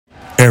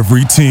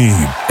Every team,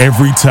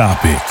 every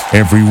topic,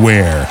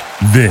 everywhere.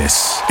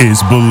 This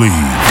is Believe.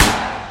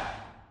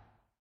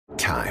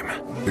 Time.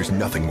 There's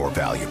nothing more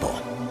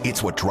valuable.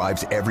 It's what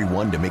drives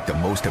everyone to make the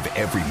most of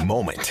every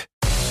moment.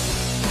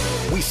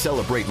 We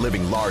celebrate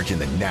living large in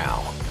the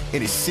now.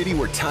 In a city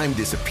where time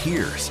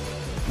disappears,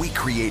 we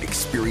create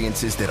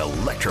experiences that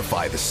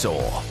electrify the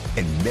soul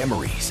and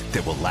memories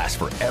that will last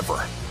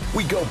forever.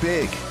 We go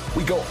big.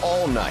 We go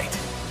all night.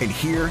 And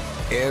here,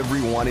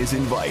 everyone is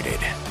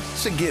invited.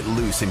 So get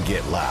loose and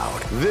get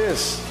loud.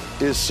 This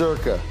is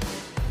Circa.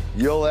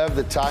 You'll have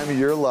the time of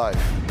your life.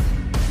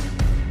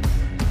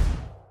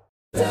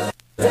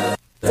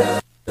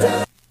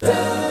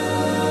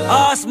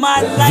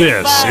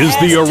 This is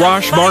the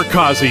Arash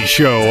Markazi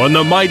Show on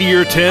the Mightier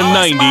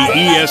 1090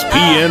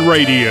 ESPN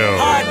Radio.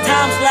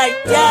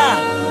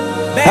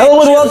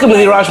 Hello and welcome to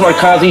the Arash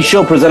Markazi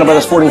Show, presented by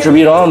the Sporting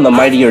Tribune on the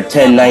Mightier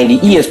 1090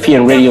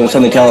 ESPN Radio in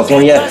Southern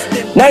California,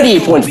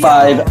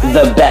 98.5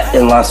 The Bet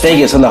in Las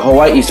Vegas, on the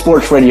Hawaii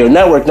Sports Radio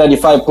Network,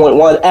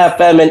 95.1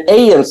 FM and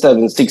AM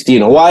 760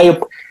 in Hawaii.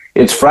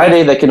 It's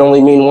Friday. That can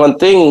only mean one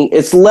thing.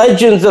 It's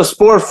Legends of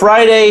Sport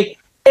Friday.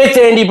 It's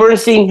Andy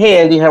Bernstein.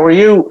 Hey, Andy, how are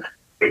you?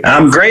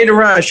 I'm great,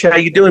 Arash. How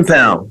you doing,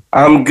 pal?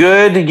 I'm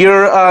good.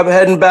 You're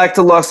heading back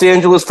to Los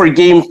Angeles for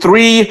Game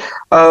 3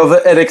 of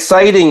an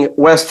exciting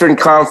Western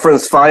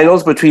Conference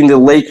Finals between the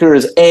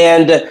Lakers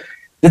and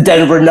the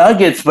Denver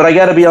Nuggets. But I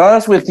got to be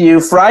honest with you,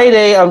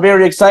 Friday, I'm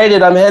very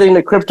excited. I'm heading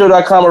to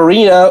Crypto.com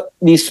Arena.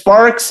 The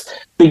Sparks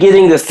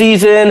beginning the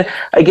season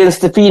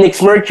against the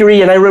Phoenix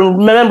Mercury. And I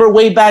remember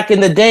way back in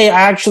the day,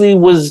 I actually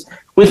was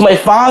with my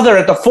father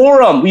at the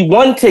Forum. We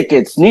won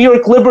tickets. New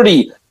York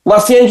Liberty,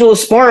 Los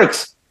Angeles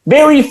Sparks.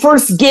 Very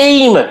first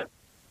game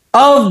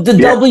of the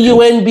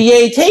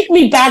WNBA. Take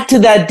me back to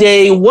that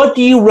day. What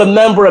do you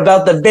remember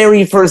about the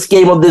very first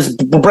game of this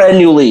brand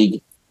new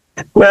league?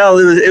 Well,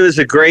 it was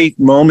a great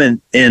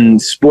moment in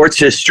sports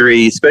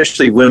history,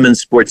 especially women's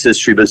sports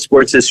history, but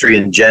sports history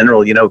in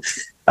general. You know,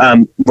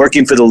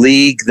 working for the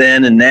league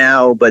then and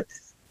now, but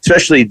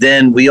especially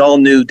then, we all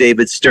knew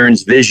David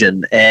Stern's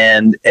vision,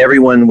 and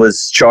everyone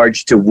was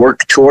charged to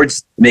work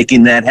towards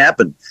making that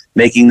happen,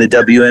 making the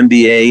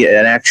WNBA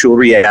an actual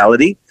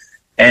reality.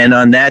 And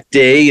on that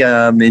day,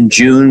 in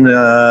June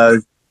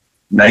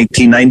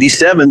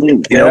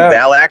 1997,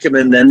 Val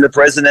Ackerman, then the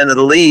president of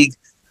the league,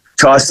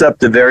 tossed up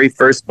the very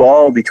first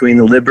ball between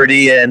the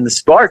Liberty and the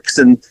Sparks,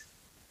 and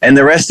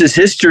the rest is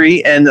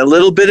history. And a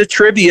little bit of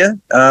trivia.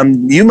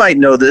 You might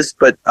know this,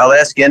 but I'll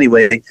ask you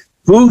anyway.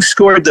 Who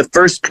scored the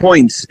first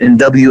points in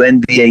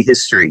WNBA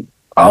history?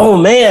 Oh,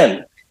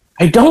 man.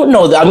 I don't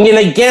know that. I'm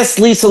going to guess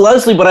Lisa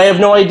Leslie, but I have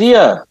no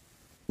idea.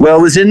 Well,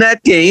 it was in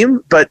that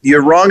game, but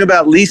you're wrong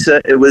about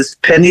Lisa. It was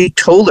Penny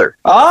Toller.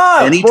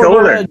 Penny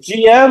Toller,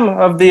 GM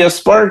of the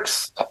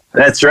Sparks.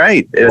 That's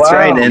right. That's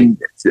right.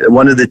 And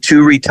one of the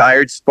two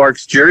retired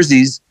Sparks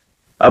jerseys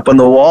up on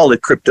the wall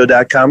at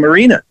Crypto.com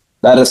Arena.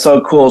 That is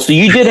so cool. So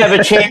you did have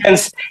a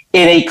chance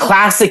in a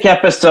classic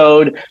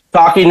episode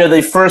talking to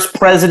the first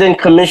president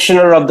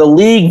commissioner of the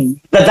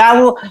league,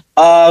 Val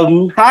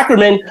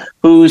Ackerman,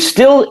 who's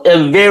still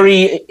a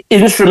very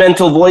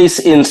instrumental voice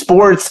in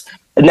sports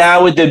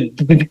now with the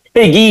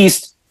Big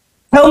East.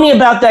 Tell me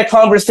about that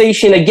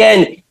conversation.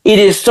 Again, it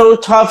is so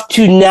tough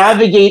to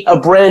navigate a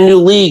brand new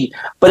league,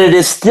 but it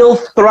is still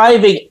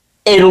thriving.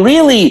 And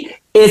really,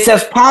 it's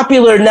as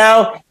popular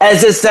now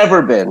as it's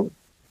ever been.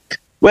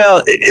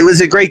 Well, it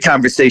was a great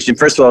conversation.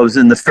 First of all, it was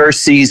in the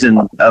first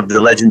season of the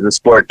Legends of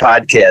Sport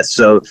podcast.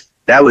 So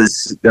that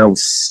was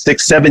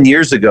 6-7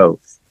 years ago.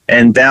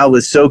 And Val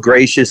was so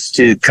gracious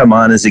to come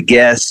on as a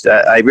guest.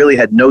 I really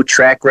had no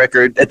track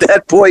record at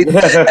that point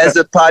as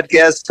a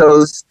podcast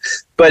host.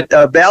 But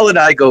Val and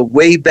I go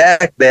way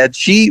back, man.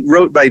 She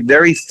wrote my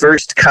very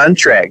first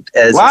contract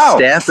as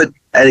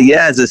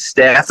a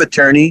staff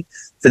attorney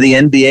for the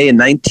NBA in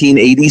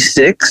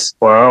 1986.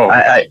 Wow.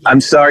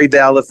 I'm sorry,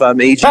 Val, if I'm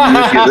aging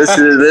you, if you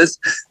listen to this.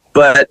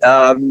 But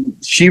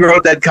she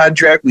wrote that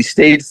contract. We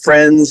stayed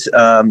friends.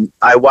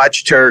 I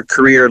watched her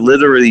career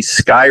literally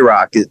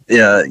skyrocket,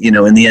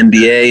 in the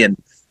NBA.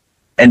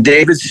 And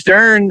David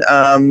Stern,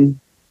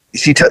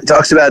 she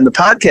talks about in the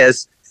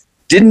podcast,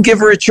 didn't give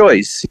her a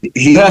choice.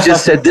 He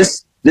just said,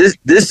 this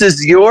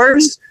is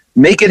yours.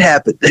 Make it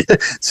happen.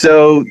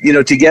 So,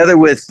 together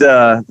with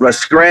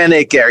Russ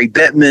Granick, Gary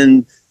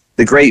Bettman,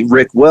 the great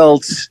Rick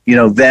Welts,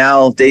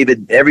 Val,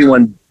 David,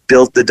 everyone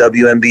built the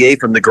WNBA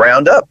from the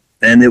ground up.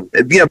 And,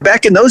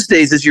 back in those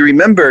days, as you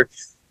remember,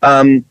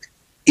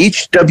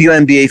 each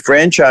WNBA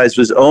franchise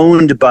was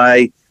owned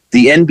by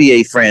the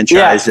NBA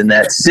franchise in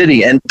that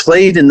city and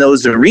played in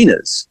those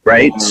arenas,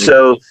 right? Mm-hmm.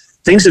 So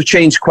things have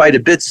changed quite a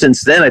bit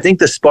since then. I think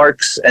the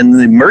Sparks and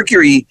the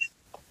Mercury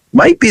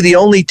might be the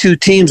only two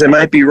teams, I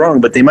might be wrong,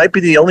 but they might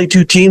be the only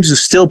two teams who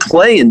still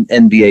play in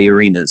NBA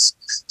arenas.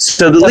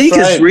 So the league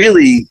has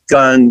really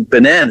gone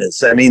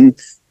bananas. I mean,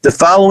 the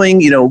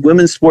following,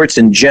 women's sports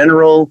in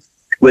general,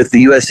 with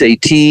the USA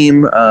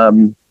team,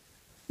 the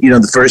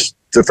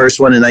first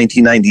one in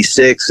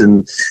 1996,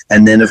 and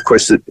then of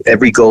course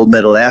every gold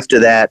medal after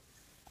that.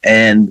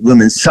 and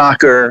women's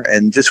soccer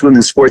and just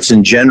women's sports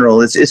in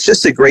general. It's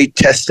just a great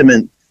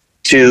testament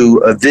to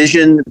a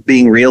vision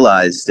being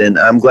realized, and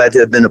I'm glad to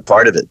have been a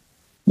part of it.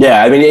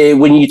 Yeah, I mean,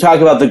 when you talk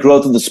about the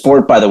growth of the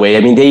sport, by the way,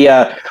 I mean, they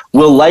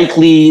will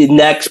likely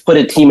next put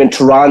a team in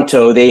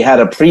Toronto. They had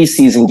a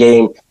preseason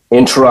game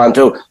in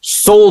Toronto,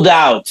 sold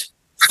out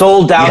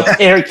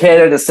Air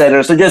Canada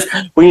Centre. So just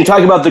when you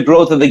talk about the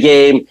growth of the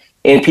game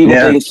and people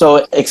getting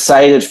so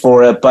excited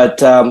for it.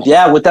 But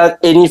without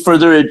any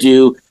further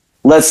ado,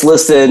 let's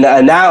listen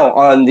now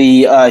on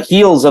the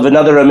heels of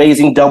another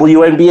amazing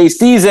WNBA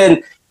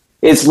season.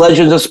 It's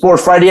Legends of Sport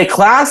Friday, a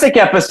classic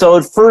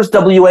episode. First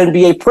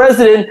WNBA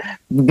president,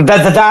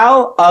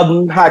 Val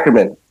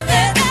Hackerman.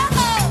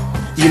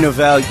 You know,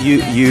 Val,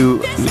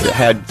 you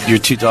had your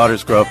two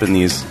daughters grow up in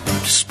these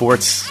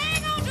sports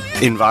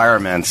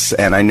environments,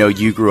 and I know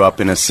you grew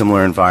up in a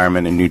similar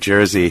environment in New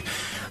Jersey.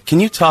 Can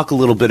you talk a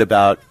little bit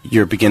about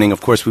your beginning?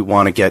 Of course, we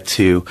want to get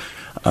to,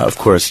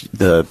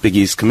 the Big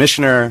East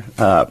commissioner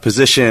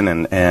position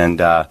and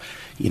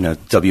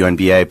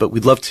WNBA, but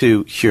we'd love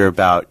to hear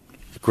about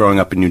growing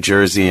up in New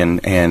Jersey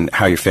and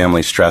how your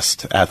family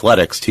stressed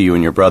athletics to you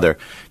and your brother.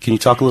 Can you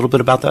talk a little bit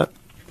about that?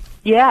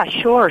 Yeah,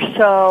 sure.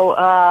 So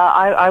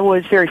I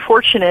was very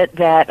fortunate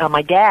that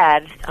my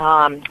dad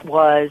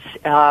was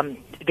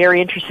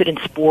very interested in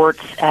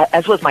sports,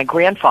 as was my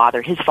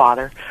grandfather, his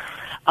father,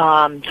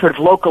 sort of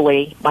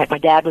locally. My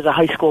dad was a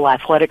high school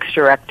athletics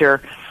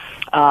director,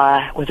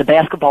 was a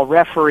basketball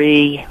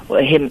referee.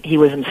 He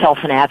was himself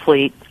an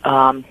athlete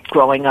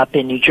growing up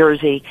in New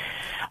Jersey.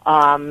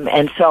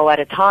 And so at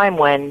a time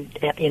when,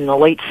 in the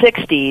late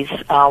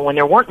 60s, when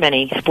there weren't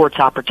many sports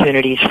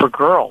opportunities for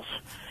girls,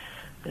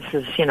 this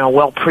is,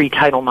 well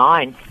pre-Title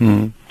IX,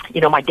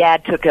 my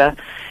dad took an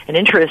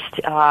interest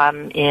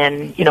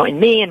in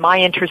me and my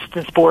interest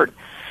in sport.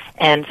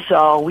 And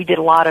so we did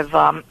a lot of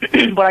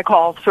what I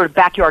call sort of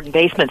backyard and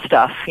basement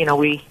stuff.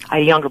 I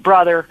had a younger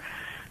brother,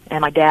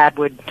 and my dad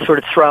would sort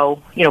of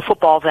throw,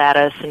 footballs at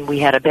us, and we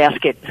had a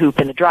basket hoop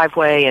in the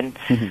driveway and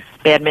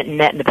badminton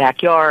net in the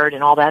backyard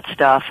and all that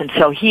stuff. And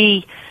so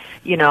he,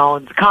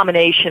 the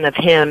combination of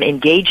him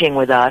engaging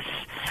with us,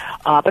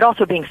 but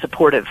also being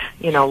supportive,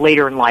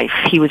 later in life.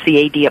 He was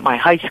the AD at my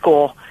high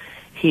school.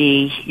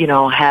 He,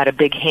 had a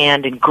big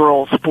hand in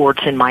girls'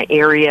 sports in my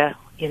area,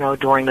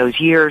 during those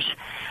years.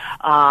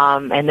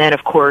 And then,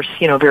 of course,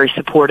 very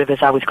supportive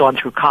as I was going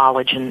through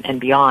college and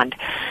beyond.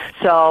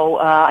 So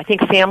I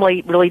think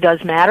family really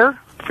does matter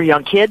for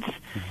young kids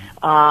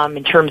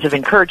in terms of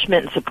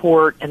encouragement and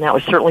support, and that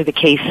was certainly the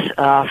case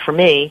for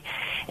me.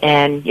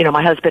 And,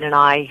 my husband and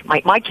I,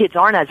 my kids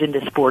aren't as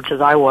into sports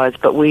as I was,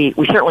 but we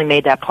certainly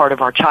made that part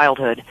of our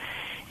childhood.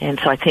 And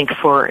so I think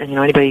for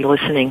anybody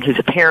listening who's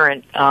a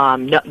parent,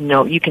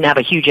 you can have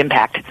a huge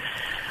impact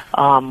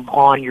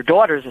on your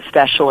daughters,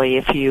 especially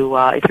if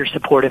you're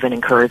supportive and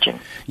encouraging.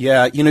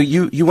 Yeah,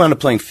 you wound up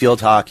playing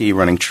field hockey,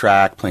 running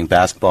track, playing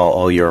basketball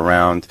all year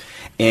round,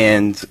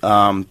 and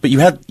but you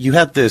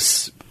had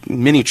this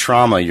mini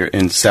trauma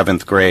in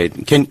 7th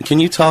grade. Can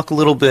you talk a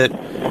little bit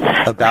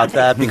about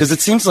that, because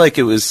it seems like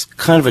it was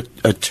kind of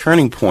a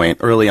turning point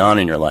early on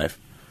in your life?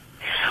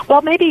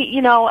 Well, maybe,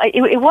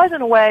 it was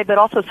in a way, but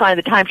also a sign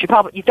of the times.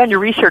 You've done your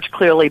research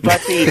clearly,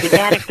 but the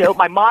anecdote,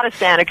 my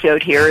modest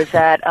anecdote here is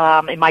that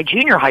in my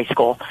junior high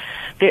school,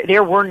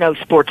 there were no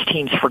sports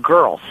teams for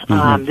girls.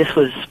 This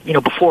was,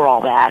 before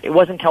all that. It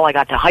wasn't until I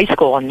got to high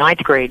school in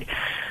 9th grade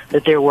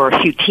that there were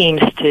a few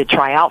teams to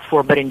try out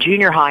for, but in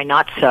junior high,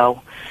 not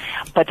so.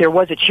 But there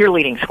was a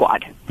cheerleading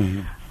squad.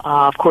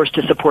 Of course,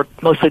 to support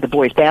mostly the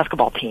boys'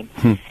 basketball team.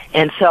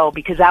 And so,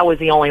 because that was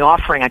the only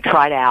offering, I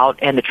tried out,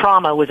 and the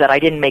trauma was that I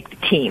didn't make the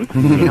team.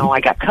 I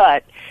got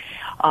cut,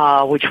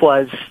 which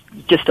was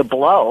just a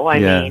blow. I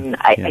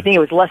think it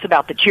was less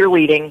about the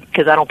cheerleading,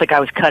 because I don't think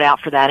I was cut out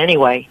for that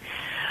anyway.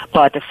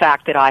 But the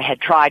fact that I had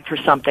tried for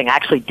something, I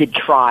actually did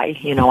try.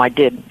 I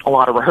did a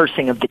lot of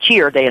rehearsing of the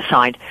cheer they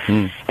assigned,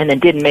 and then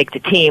didn't make the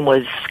team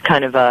was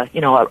kind of a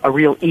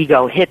real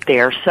ego hit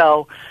there.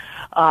 So,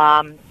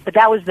 but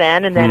that was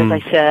then, and then as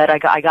I said,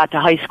 I got to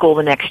high school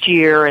the next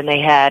year, and they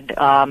had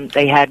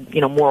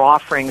more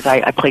offerings.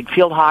 I played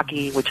field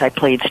hockey, which I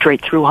played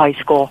straight through high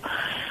school.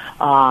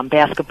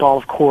 Basketball,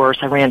 of course.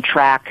 I ran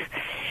track,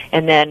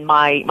 and then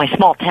my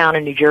small town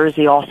in New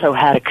Jersey also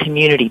had a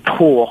community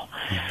pool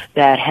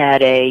that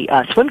had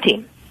a swim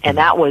team, and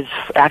that was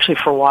actually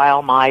for a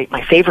while my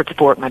favorite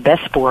sport, my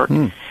best sport.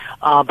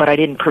 But I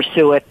didn't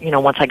pursue it,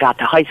 once I got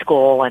to high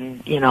school,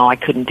 and, I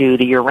couldn't do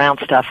the year-round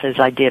stuff as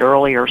I did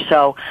earlier.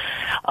 So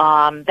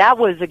that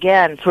was,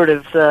 again, sort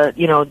of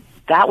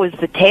that was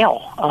the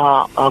tale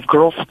of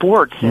girls'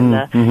 sports in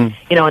the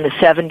in the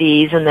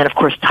 70s, and then of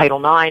course Title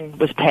IX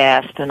was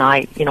passed, and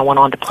I went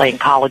on to play in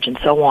college and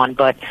so on.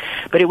 But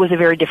it was a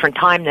very different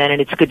time then,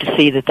 and it's good to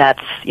see that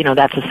that's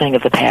a thing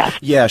of the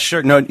past. Yeah,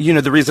 sure. No,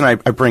 the reason I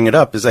bring it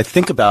up is I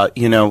think about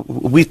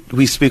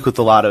we speak with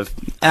a lot of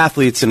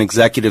athletes and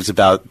executives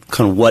about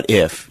kind of what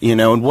if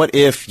and what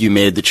if you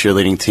made the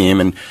cheerleading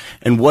team,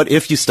 and what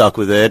if you stuck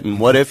with it, and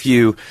what if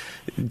you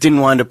didn't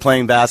wind up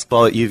playing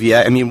basketball at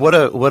UVA. I mean, what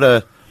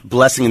a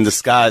blessing in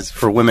disguise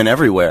for women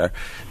everywhere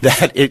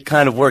that it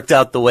kind of worked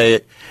out the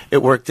way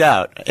it worked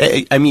out.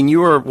 I mean, you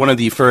were one of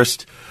the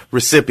first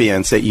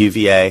recipients at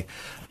UVA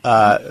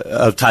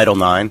of Title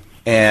IX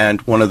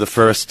and one of the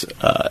first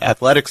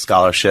athletic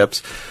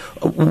scholarships.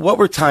 What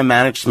were time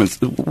management?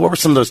 What were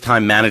some of those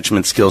time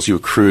management skills you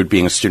accrued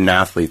being a student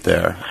athlete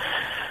there?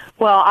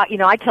 Well,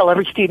 I tell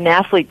every student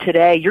athlete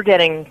today, you're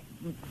getting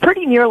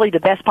pretty nearly the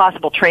best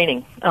possible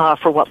training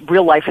for what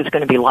real life is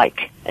going to be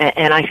like.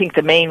 And I think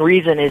the main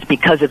reason is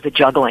because of the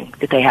juggling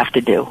that they have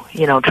to do,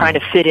 trying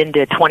to fit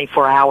into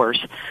 24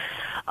 hours,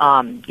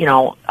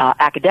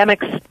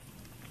 academics,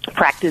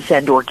 practice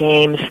and/or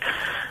games,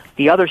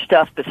 the other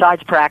stuff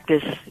besides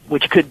practice,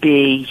 which could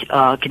be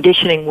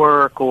conditioning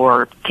work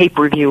or tape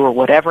review or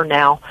whatever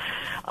now,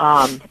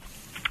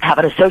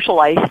 having a social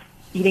life,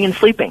 eating and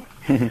sleeping,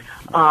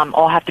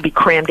 all have to be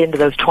crammed into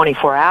those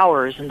 24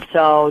 hours. And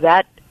so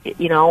that's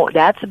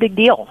a big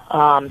deal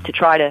to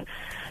try to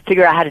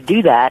figure out how to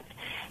do that.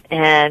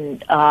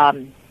 And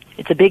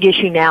it's a big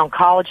issue now in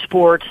college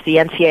sports. The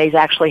NCAA's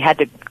actually had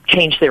to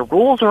change their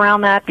rules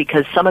around that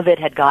because some of it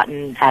had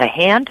gotten out of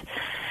hand,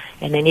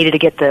 and they needed to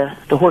get the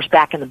horse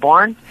back in the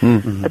barn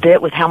a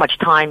bit with how much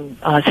time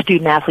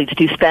student athletes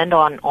do spend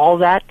on all of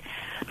that,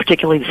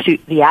 particularly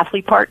the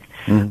athlete part.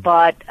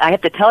 But I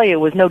have to tell you, it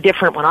was no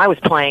different when I was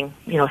playing,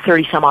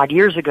 30 some odd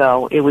years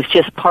ago. It was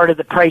just part of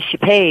the price you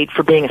paid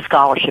for being a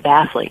scholarship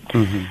athlete.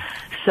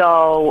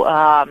 So,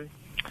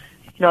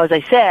 as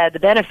I said, the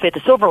benefit, the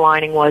silver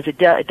lining was it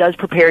does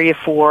prepare you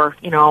for,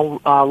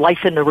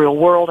 life in the real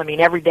world. I mean,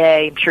 every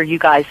day, I'm sure you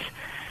guys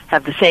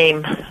have the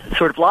same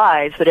sort of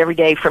lives, but every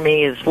day for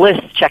me is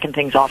lists, checking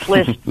things off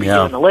lists,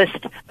 doing the list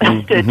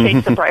to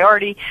change the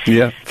priority,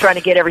 trying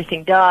to get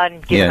everything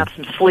done, giving up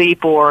some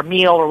sleep or a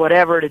meal or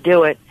whatever to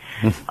do it.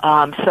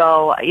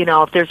 So,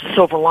 if there's a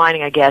silver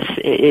lining, I guess,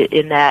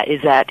 in that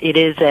is that it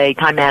is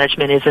time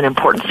management is an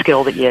important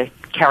skill that you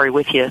carry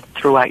with you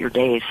throughout your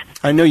days.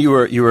 I know you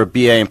were a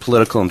BA in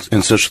political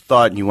and social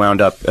thought, and you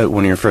wound up at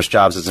one of your first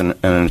jobs as an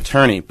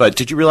attorney. But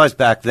did you realize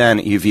back then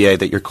at UVA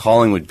that your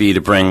calling would be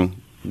to bring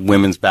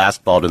women's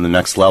basketball to the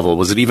next level?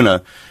 Was it even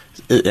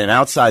an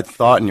outside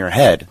thought in your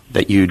head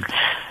that you'd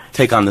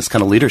take on this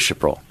kind of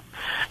leadership role?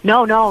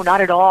 No,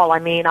 not at all. I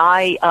mean,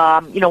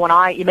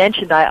 you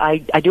mentioned I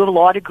do have a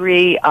law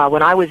degree.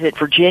 When I was at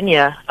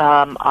Virginia,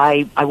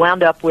 I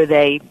wound up with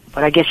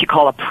what I guess you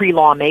call a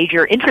pre-law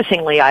major.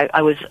 Interestingly,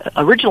 I was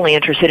originally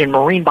interested in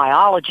marine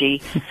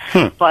biology,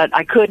 but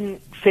I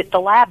couldn't fit the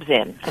labs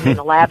in. I mean,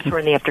 the labs were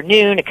in the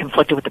afternoon. It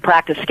conflicted with the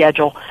practice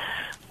schedule,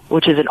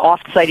 which is an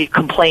oft-cited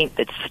complaint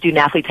that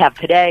student-athletes have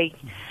today.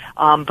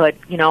 But,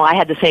 I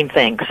had the same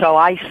thing. So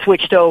I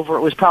switched over,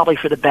 it was probably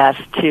for the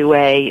best, to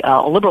a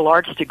liberal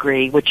arts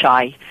degree, which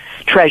I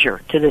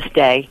treasure to this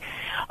day.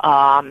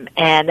 And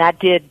that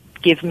did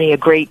give me a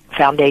great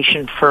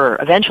foundation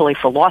eventually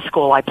for law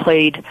school. I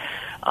played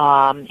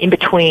in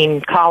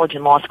between college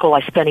and law school.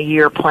 I spent a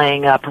year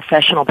playing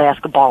professional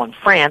basketball in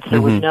France.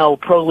 There was no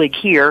pro league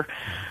here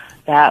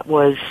that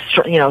was,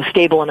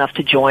 stable enough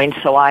to join,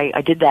 so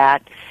I did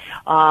that.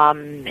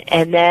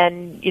 And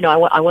then,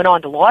 I went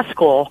on to law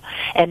school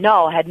and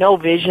had no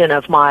vision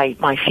of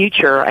my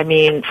future. I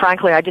mean,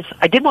 frankly, I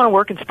did want to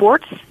work in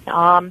sports.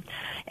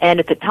 And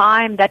at the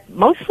time that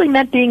mostly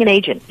meant being an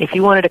agent. If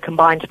you wanted to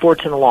combine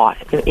sports and the law,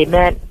 it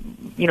meant,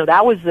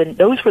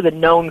 those were the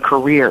known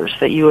careers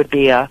that you would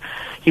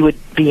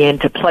be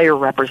into player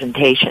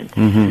representation.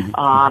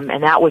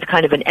 And that was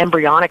kind of an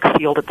embryonic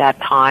field at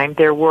that time.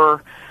 There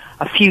were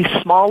a few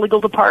small legal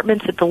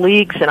departments at the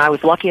leagues, and I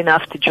was lucky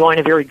enough to join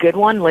a very good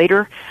one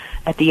later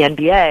at the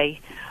NBA.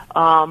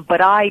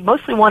 But I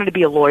mostly wanted to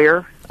be a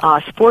lawyer.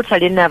 Sports, I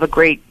didn't have a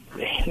great,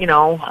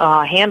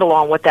 handle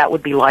on what that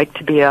would be like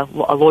to be a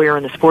lawyer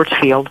in the sports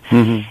field,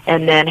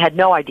 and then had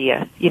no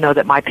idea,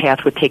 that my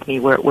path would take me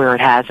where it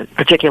has,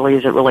 particularly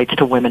as it relates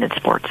to women in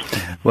sports.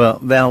 Well,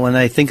 Val, when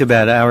I think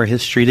about our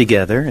history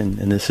together,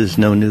 and this is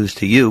no news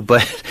to you,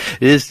 but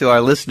it is to our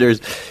listeners,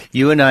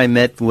 you and I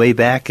met way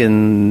back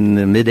in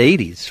the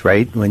mid-'80s,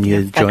 right? When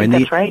you joined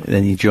the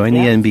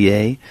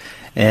NBA,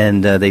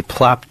 and they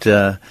plopped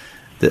a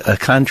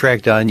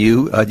contract on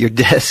your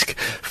desk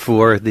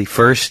for the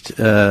first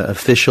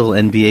official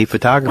NBA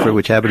photographer,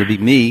 which happened to be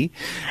me.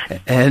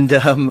 And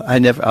I'll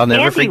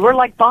never forget. We're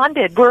like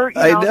bonded.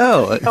 I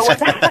know.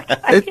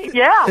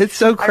 It's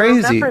so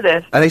crazy. I remember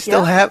this. And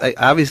I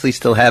obviously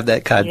still have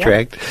that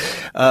contract.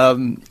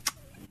 Yeah.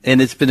 And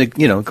it's been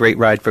a great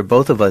ride for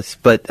both of us.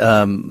 But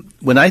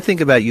when I think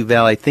about you,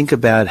 Val, I think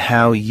about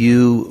how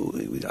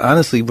you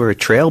honestly were a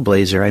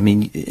trailblazer. I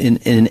mean,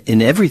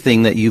 in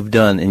everything that you've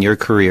done in your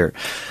career.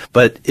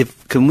 But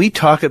can we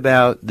talk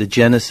about the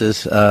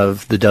genesis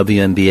of the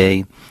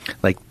WNBA?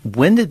 Like,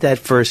 when did that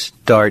first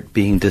start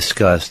being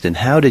discussed, and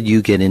how did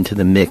you get into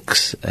the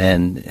mix,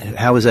 and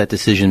how was that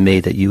decision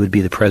made that you would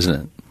be the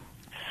president?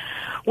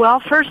 Well,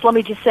 first, let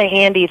me just say,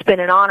 Andy, it's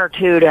been an honor,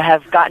 too, to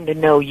have gotten to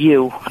know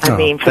you. I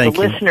mean, for the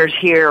listeners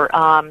here,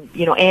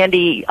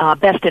 Andy,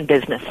 best in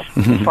business,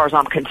 as far as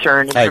I'm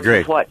concerned, in terms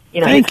of what,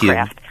 his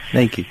craft.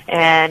 Thank you.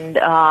 And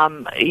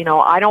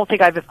I don't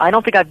think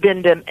I've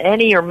been to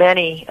any or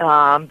many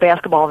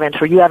basketball events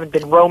where you haven't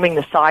been roaming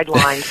the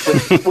sidelines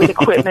with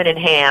equipment in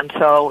hand.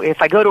 So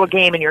if I go to a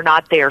game and you're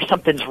not there,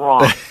 something's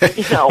wrong.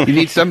 You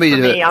need somebody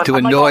to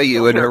annoy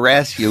you and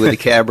harass you with a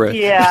camera.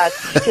 Yeah,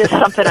 it's just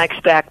something I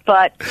expect.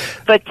 But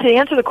to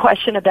answer the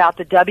question about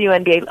the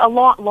WNBA, a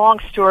long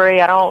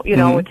story. I don't,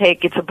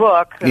 it's a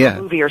book, or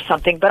a movie or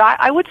something. But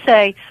I would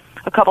say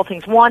a couple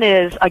things. One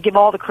is I give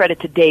all the credit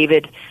to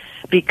David,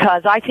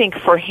 because I think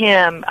for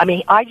him,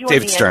 I joined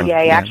David the Stern,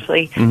 NBA,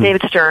 actually.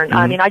 David Stern.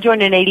 I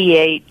joined in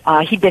 88.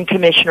 He'd been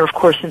commissioner, of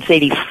course, since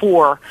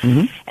 84.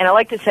 And I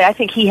like to say I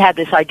think he had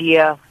this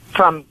idea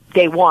from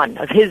day one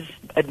of his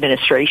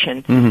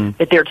administration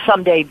that there'd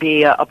someday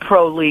be a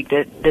pro league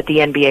that the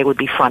NBA would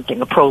be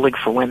fronting, a pro league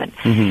for women.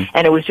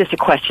 And it was just a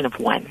question of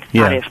when,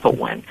 not if, but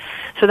when.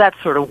 So that's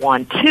sort of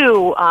one.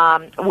 Two,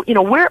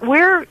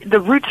 where the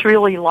roots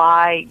really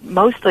lie,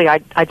 mostly,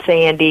 I'd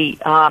say, Andy,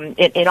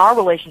 in our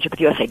relationship with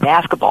USA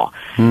Basketball.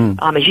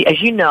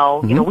 As you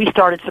know, we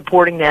started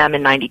supporting them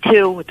in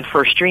 92 with the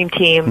first Dream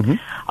Team.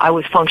 I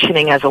was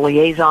functioning as a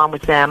liaison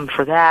with them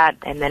for that,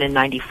 and then in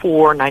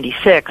 94,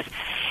 96.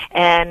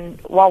 And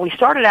while we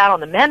started out on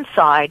the men's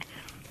side,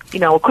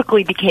 it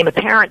quickly became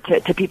apparent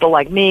to people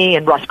like me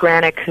and Russ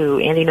Granick, who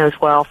Andy knows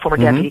well, former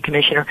deputy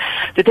commissioner,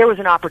 that there was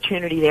an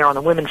opportunity there on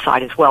the women's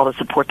side as well to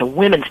support the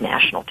women's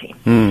national team.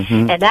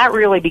 And that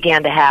really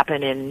began to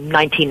happen in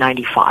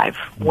 1995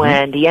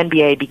 when the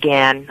NBA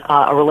began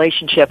a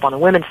relationship on the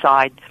women's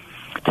side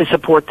to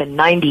support the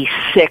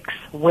 96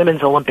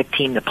 women's Olympic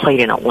team that played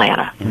in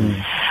Atlanta.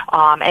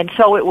 And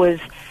so it was,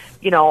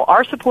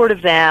 our support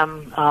of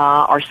them,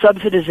 our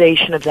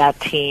subsidization of that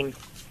team,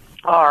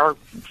 our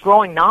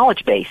growing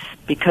knowledge base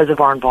because of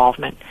our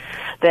involvement,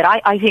 that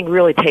I think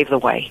really paved the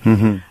way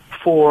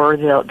for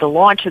the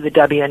launch of the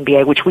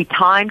WNBA, which we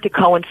timed to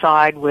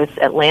coincide with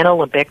Atlanta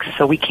Olympics.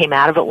 So we came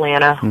out of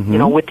Atlanta,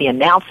 with the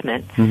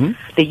announcement.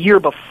 The year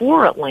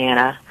before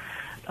Atlanta,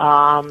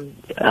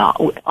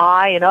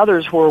 I and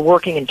others were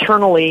working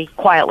internally,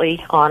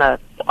 quietly, on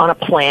a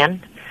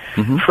plan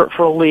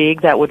for a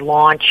league that would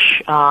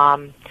launch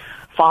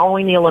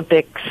following the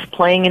Olympics,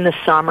 playing in the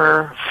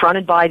summer,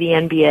 fronted by the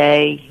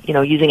NBA,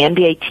 using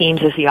NBA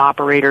teams as the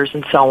operators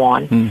and so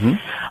on.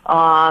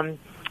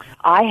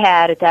 I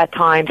had, at that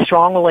time,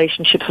 strong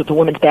relationships with the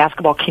women's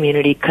basketball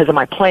community because of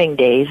my playing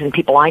days and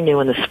people I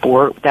knew in the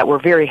sport that were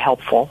very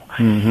helpful.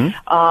 And,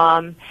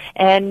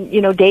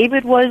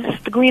 David was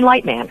the green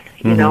light man.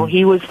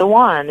 He was the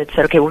one that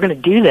said, okay, we're going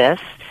to do this,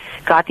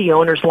 got the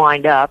owners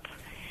lined up,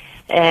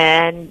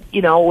 and,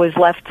 was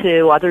left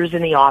to others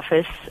in the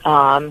office,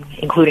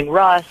 including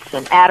Russ,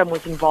 and Adam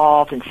was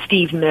involved, and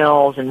Steve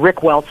Mills, and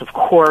Rick Welts, of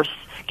course,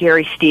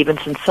 Gary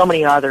Stevenson, so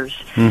many others,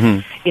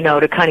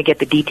 to kind of get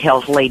the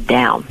details laid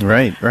down.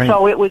 Right.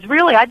 So it was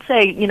really, I'd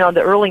say,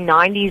 the early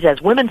 90s,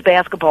 as women's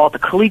basketball at the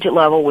collegiate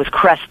level was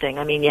cresting.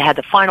 You had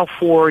the Final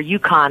Four,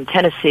 UConn,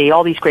 Tennessee,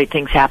 all these great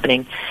things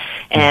happening.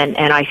 And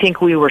I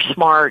think we were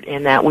smart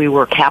in that we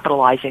were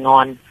capitalizing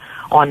on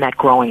that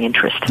growing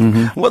interest.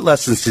 What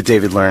lessons did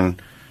David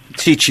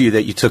teach you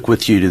that you took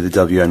with you to the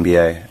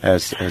WNBA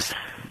as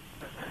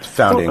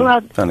founding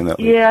that league?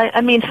 Yeah,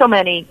 so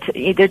many.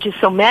 There's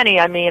just so many.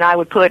 I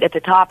would put at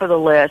the top of the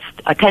list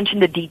attention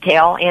to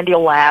detail. Andy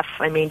will laugh.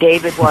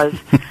 David was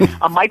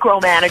a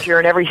micromanager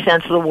in every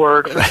sense of the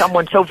word. For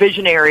someone so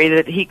visionary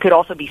that he could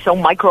also be so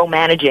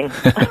micromanaging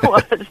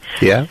was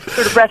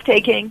sort of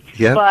breathtaking.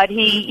 Yeah. But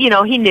he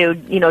knew,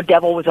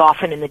 devil was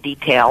often in the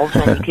details,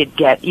 and he could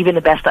get, even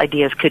the best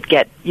ideas could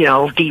get,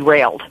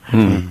 derailed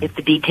if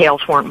the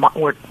details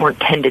weren't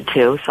tended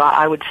to. So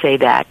I would say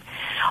that.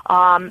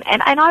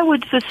 And I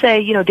would just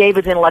say,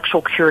 David's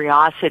intellectual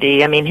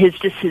curiosity.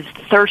 His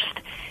thirst.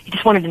 He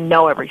just wanted to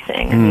know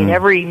everything.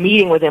 Every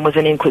meeting with him was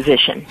an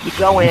inquisition. You'd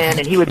go in,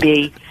 and he would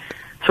be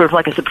sort of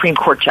like a Supreme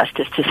Court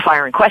justice, just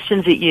firing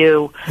questions at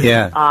you,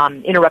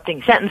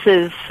 interrupting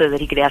sentences so that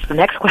he could ask the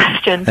next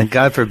question. And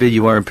God forbid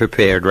you weren't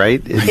prepared,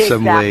 right? In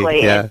some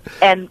way. Yeah.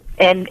 And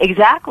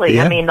exactly.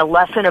 The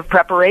lesson of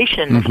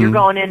preparation. If you're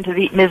going in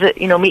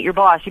to meet your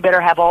boss, you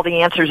better have all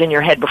the answers in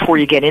your head before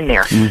you get in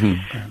there,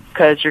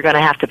 because you're going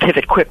to have to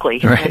pivot quickly.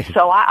 Right. And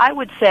so I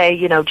would say,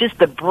 just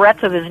the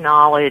breadth of his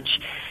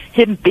knowledge,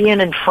 him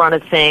being in front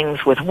of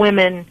things with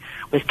women,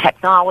 with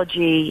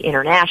technology,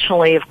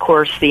 internationally, of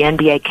course, the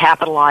NBA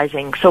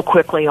capitalizing so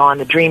quickly on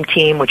the Dream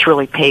Team, which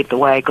really paved the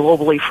way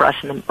globally for us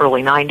in the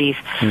early 90s.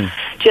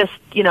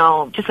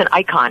 Just an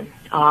icon.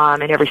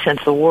 In every sense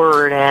of the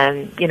word,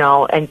 and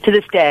to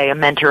this day, a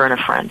mentor and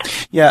a friend.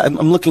 Yeah,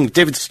 I'm looking at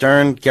David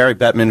Stern, Gary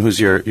Bettman, who's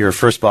your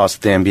first boss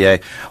at the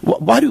NBA.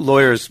 Why do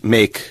lawyers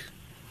make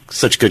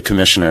such good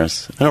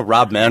commissioners? I know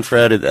Rob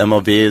Manfred at the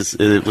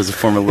MLB was a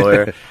former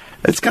lawyer.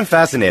 It's kind of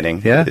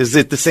fascinating. Yeah. Is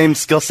it the same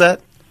skill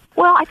set?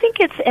 Well, I think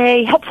it's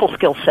a helpful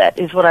skill set,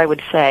 is what I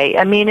would say.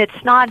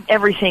 It's not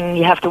everything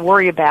you have to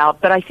worry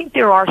about, but I think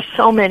there are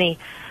so many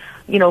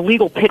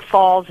legal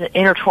pitfalls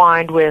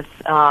intertwined with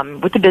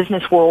the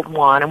business world,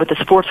 one, and with the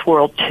sports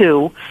world,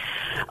 two,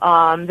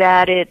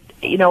 that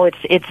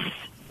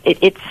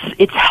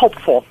it's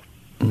helpful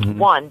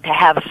one, to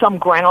have some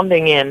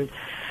grounding in,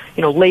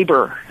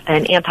 labor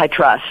and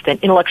antitrust and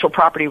intellectual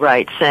property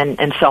rights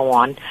and so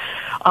on.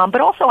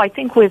 But also, I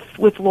think with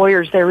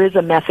lawyers, there is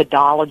a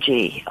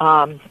methodology.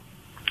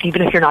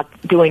 Even if you're not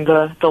doing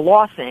the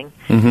law thing,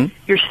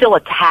 you're still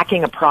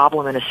attacking a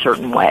problem in a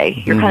certain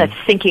way. You're kind of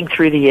thinking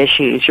through the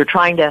issues. You're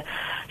trying to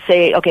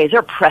say, okay, is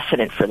there a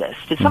precedent for this?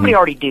 Did somebody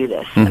already do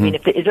this? I mean,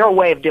 is there a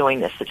way of doing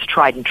this that's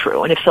tried and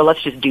true? And if so,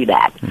 let's just do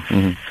that.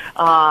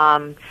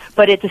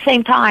 But at the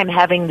same time,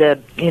 having the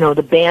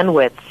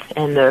bandwidth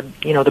and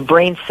the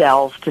brain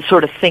cells to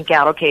sort of think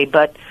out, okay,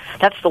 but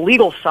that's the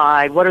legal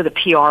side. What are the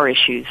PR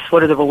issues?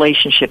 What are the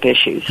relationship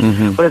issues?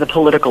 What are the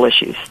political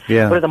issues?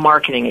 What are the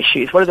marketing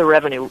issues? What are the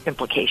revenue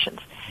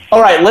implications?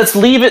 All right, let's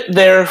leave it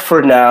there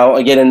for now.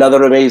 Again,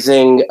 another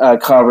amazing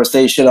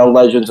conversation on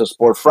Legends of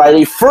Sport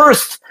Friday.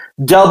 First,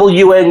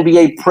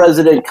 WNBA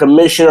President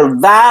Commissioner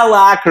Val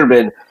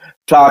Ackerman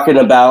talking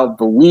about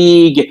the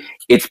league,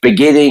 its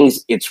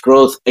beginnings, its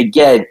growth.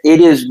 Again, it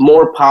is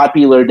more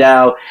popular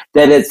now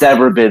than it's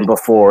ever been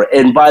before.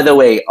 And by the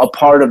way, a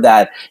part of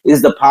that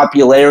is the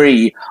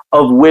popularity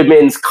of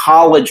women's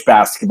college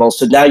basketball.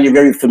 So now you're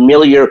very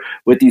familiar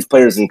with these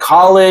players in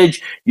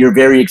college. You're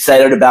very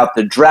excited about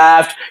the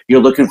draft.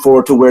 You're looking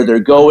forward to where they're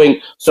going.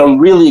 So I'm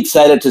really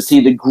excited to see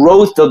the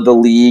growth of the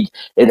league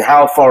and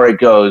how far it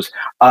goes.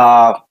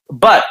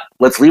 But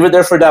let's leave it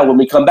there for now. When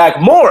we come back,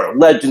 more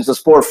Legends of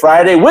Sport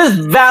Friday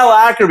with Val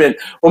Ackerman.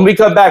 When we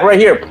come back right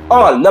here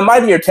on the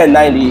Mightier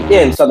 1090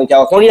 in Southern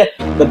California,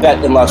 the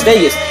Bet in Las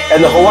Vegas,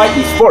 and the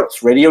Hawaii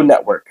Sports Radio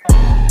Network.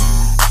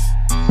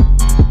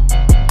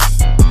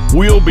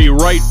 We'll be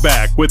right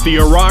back with the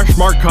Arash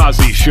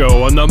Markazi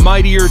Show on the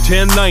Mightier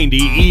 1090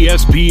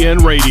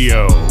 ESPN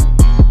Radio.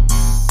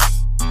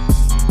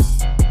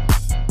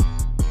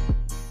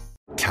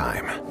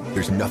 Time.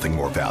 There's nothing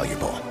more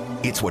valuable.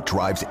 It's what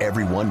drives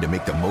everyone to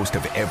make the most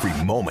of every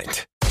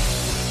moment.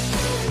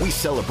 We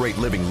celebrate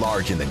living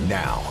large in the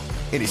now.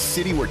 In a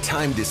city where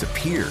time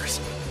disappears,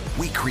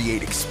 we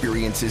create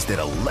experiences that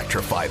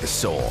electrify the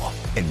soul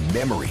and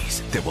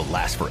memories that will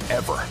last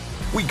forever.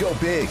 We go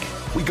big,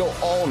 we go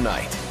all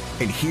night,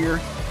 and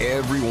here,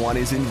 everyone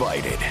is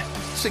invited.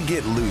 So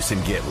get loose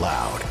and get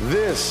loud.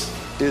 This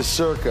is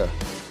Circa.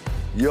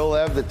 You'll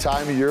have the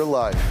time of your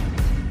life.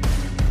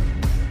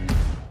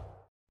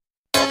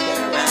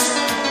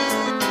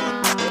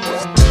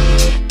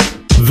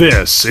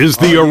 This is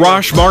the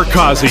Arash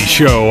Markazi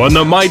Show on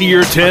the Mightier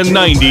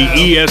 1090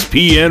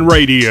 ESPN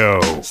Radio.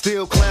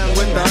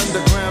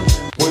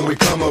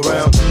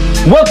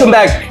 Welcome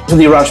back to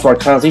the Arash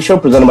Markazi Show,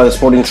 presented by the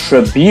Sporting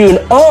Tribune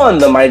on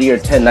the Mightier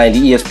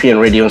 1090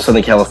 ESPN Radio in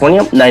Southern California,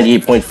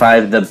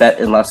 98.5 The Bet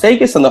in Las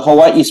Vegas, and the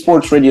Hawaii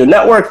Sports Radio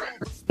Network,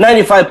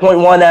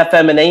 95.1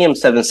 FM and AM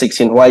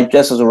 760 in Hawaii.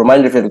 Just as a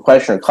reminder, if you have a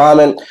question or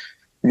comment,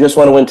 you just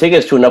want to win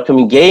tickets to an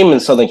upcoming game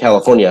in Southern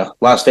California,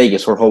 Las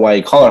Vegas, or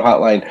Hawaii, call our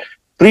hotline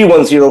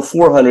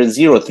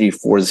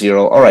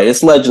 310-400-0340. All right,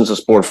 it's Legends of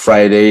Sport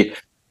Friday.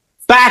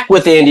 Back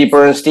with Andy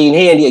Bernstein.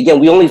 Hey, Andy, again,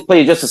 we only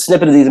played just a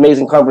snippet of these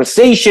amazing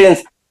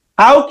conversations.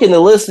 How can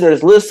the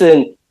listeners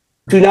listen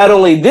to not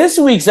only this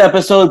week's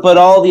episode, but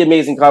all the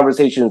amazing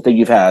conversations that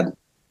you've had?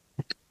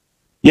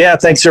 Yeah,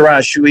 thanks,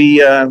 Arash.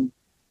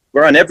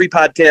 We're on every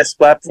podcast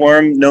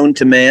platform known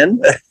to man.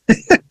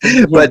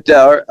 But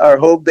our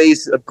home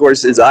base, of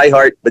course, is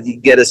iHeart, but you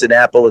can get us in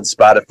Apple and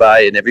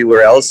Spotify and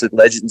everywhere else at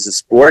Legends of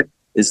Sport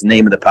is the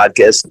name of the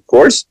podcast, of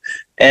course.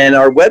 And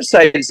our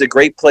website is a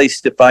great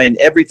place to find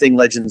everything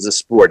Legends of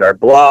Sport, our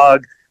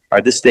blog, our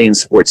This Day in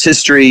Sports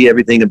History,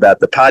 everything about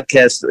the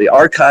podcast. The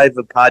archive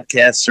of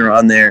podcasts are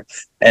on there,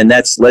 and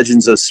that's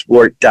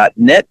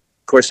legendsofsport.net.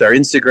 Of course, our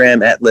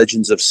Instagram at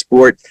Legends of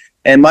Sport.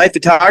 And my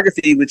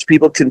photography, which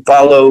people can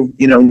follow,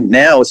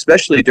 now,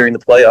 especially during the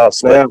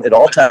playoffs, but at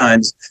all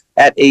times,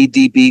 at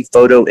ADB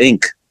Photo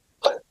Inc.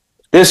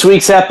 This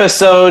week's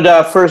episode,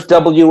 first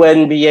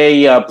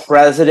WNBA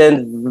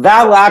president,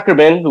 Val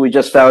Ackerman, who we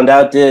just found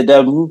out did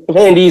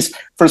Andy's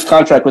first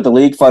contract with the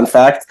league. Fun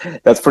fact.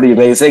 That's pretty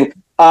amazing.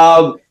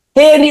 Hey,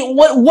 Andy,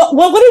 what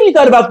have you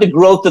thought about the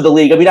growth of the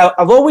league? I mean,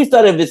 I've always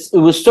thought it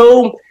was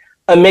so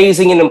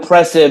amazing and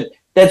impressive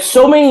that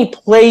so many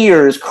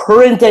players,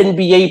 current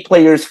NBA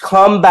players,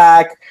 come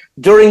back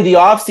during the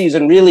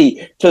offseason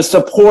really to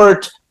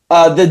support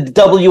the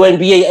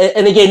WNBA.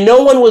 And again,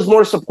 no one was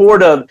more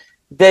supportive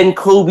than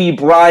Kobe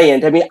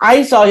Bryant. I mean,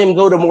 I saw him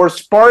go to more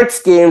Sparks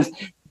games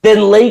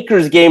than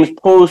Lakers games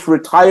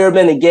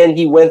post-retirement. Again,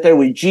 he went there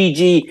with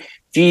Gigi.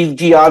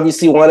 Gigi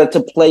obviously wanted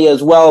to play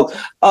as well.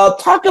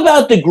 Talk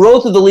about the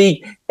growth of the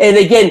league. And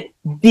again,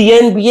 the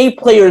NBA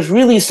players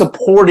really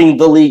supporting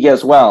the league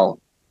as well.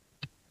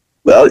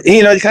 Well,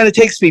 it kind of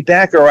takes me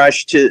back,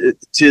 Arash, to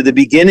the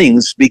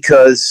beginnings,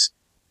 because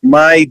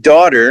my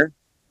daughter,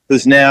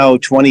 who's now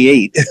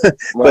 28,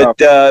 wow.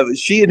 But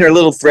she and her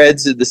little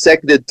friends in the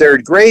second and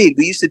third grade,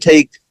 we used to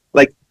take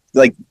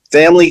like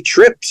family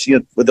trips,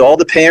 with all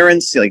the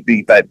parents, like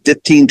about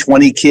 15,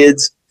 20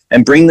 kids,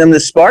 and bring them to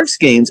Sparks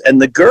games.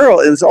 And it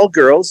was all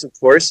girls, of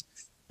course,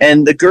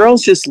 and the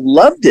girls just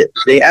loved it.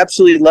 They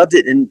absolutely loved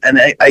it. And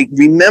I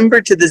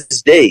remember to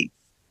this day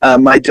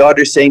my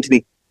daughter saying to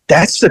me,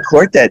 "That's the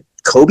court that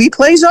Kobe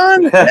plays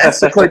on? That's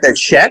the court that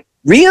Shaq?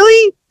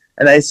 Really?"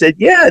 And I said,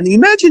 "Yeah." And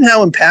imagine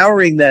how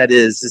empowering that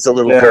is as a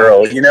little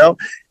girl,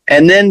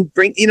 And then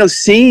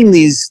seeing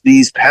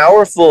these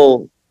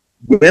powerful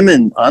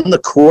women on the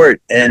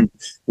court, and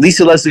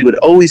Lisa Leslie would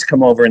always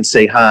come over and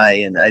say hi,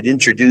 and I'd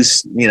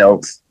introduce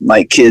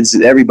my kids,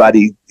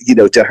 everybody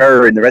to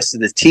her and the rest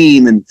of the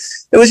team, and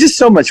it was just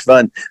so much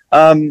fun.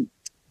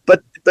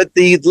 But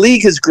the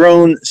league has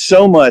grown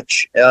so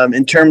much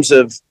in terms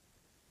of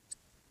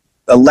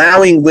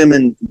allowing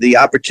women the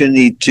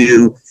opportunity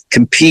to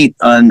compete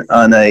on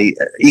a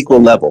equal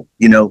level.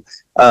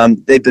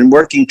 They've been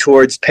working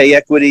towards pay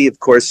equity. Of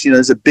course,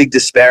 there's a big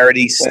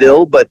disparity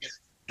still, but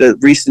the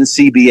recent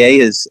CBA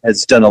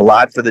has done a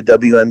lot for the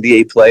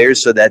WNBA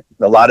players so that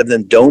a lot of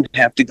them don't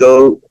have to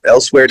go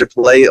elsewhere to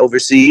play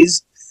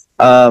overseas.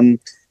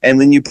 And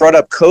when you brought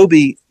up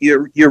Kobe,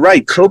 you're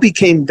right. Kobe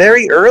came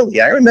very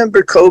early. I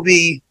remember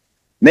Kobe,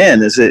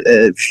 as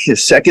a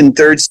second,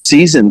 third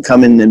season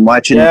coming and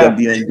watching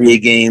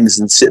WNBA games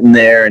and sitting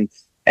there.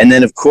 And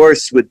then, of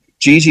course, with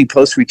Gigi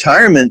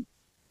post-retirement,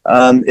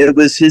 it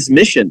was his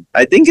mission.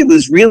 I think it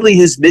was really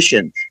his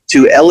mission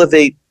to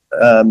elevate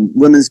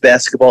women's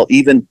basketball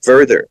even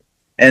further.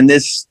 And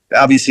this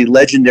obviously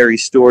legendary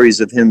stories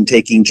of him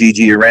taking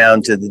Gigi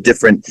around to the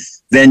different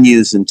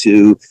venues and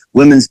to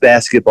women's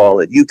basketball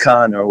at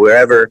UConn or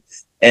wherever,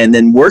 and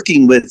then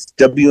working with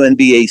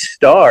WNBA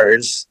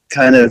stars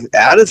kind of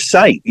out of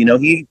sight.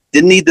 He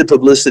didn't need the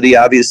publicity,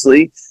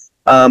 obviously,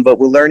 but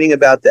we're learning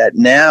about that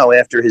now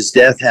after his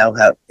death, how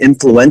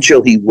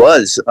influential he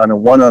was on a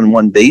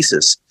one-on-one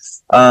basis.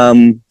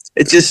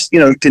 It just,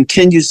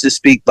 continues to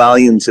speak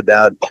volumes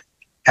about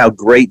how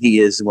great he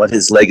is and what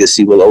his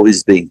legacy will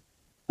always be.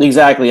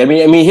 Exactly. I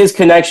mean, his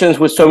connections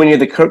with so many of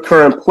the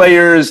current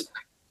players,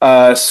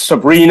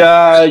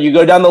 Sabrina, you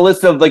go down the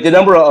list of the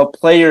number of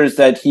players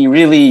that he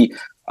really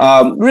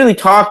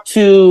talked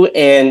to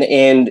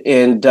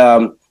and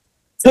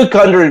took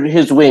under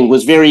his wing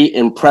was very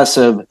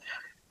impressive.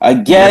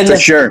 Again, for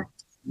sure.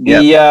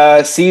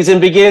 The season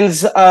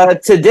begins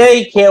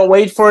today. Can't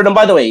wait for it. And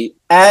by the way,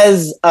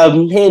 as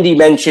Andy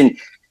mentioned,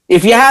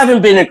 if you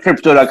haven't been at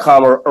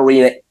Crypto.com or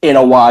Arena in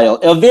a while,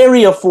 a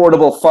very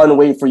affordable, fun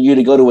way for you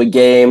to go to a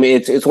game.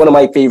 It's one of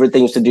my favorite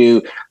things to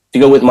do, to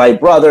go with my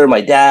brother,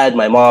 my dad,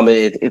 my mom.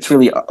 It's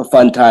really a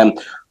fun time.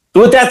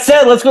 So with that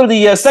said, let's go to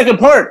the second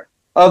part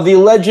of the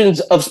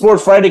Legends of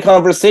Sport Friday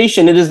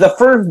conversation. It is the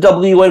first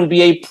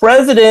WNBA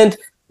president,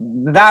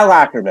 Val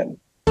Ackerman.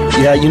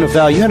 Yeah,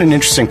 Val, you had an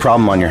interesting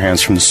problem on your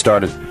hands from the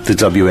start of the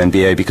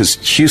WNBA because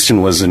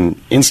Houston was an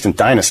instant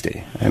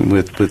dynasty, and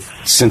with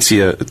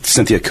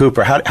Cynthia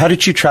Cooper. How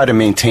did you try to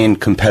maintain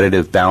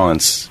competitive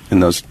balance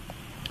in those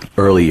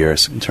early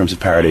years in terms of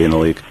parity in the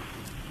league?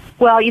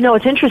 Well,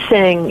 it's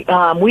interesting.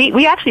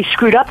 We actually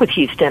screwed up with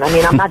Houston.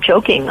 I'm not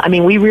joking.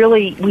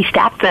 We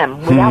stacked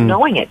them without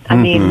knowing it.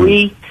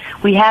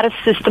 We had a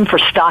system for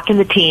stocking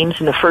the teams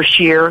in the first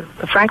year,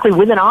 frankly,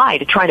 with an eye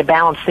to trying to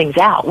balance things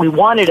out. We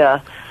wanted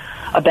a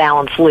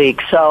balanced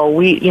league. So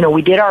we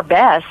did our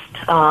best.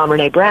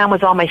 Renee Brown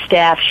was on my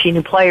staff. She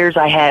knew players.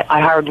 I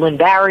hired Lynn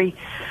Barry,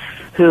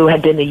 who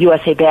had been the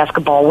USA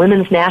Basketball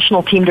Women's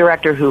National Team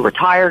Director, who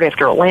retired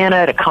after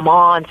Atlanta, to come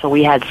on. So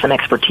we had some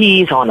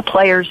expertise on the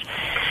players.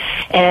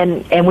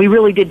 And we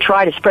really did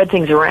try to spread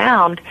things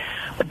around.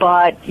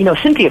 But,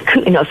 Cynthia,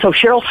 so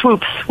Cheryl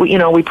Swoops,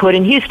 we put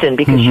in Houston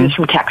because she was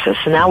from Texas.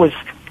 And that was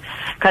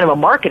kind of a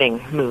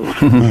marketing move.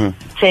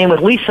 Same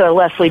with Lisa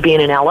Leslie being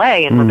in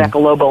L.A. and Rebecca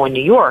Lobo in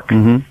New York.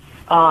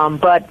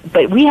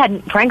 But we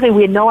had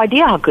no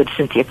idea how good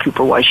Cynthia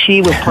Cooper was.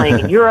 She was playing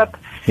in Europe.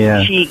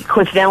 Yeah. She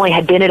coincidentally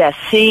had been at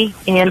SC,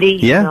 Andy.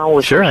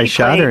 Yeah, sure. I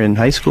shot her in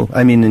high school.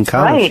 In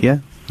college. Right. Yeah.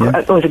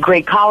 Was a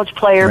great college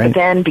player, but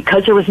then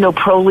because there was no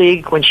pro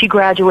league, when she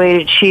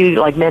graduated, she,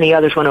 like many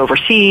others, went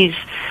overseas,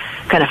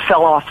 kind of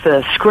fell off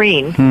the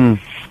screen.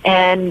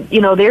 And,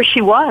 there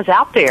she was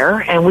out there,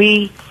 and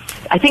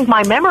I think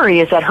my memory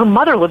is that her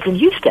mother lived in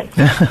Houston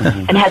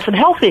and had some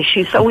health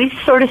issues. So we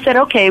sort of said,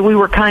 okay, we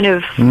were kind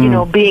of,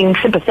 being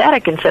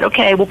sympathetic and said,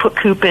 okay, we'll put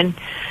Coop in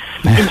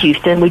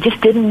Houston. We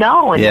just didn't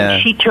know.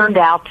 And she turned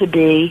out to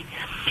be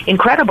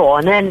incredible.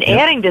 And then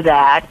adding to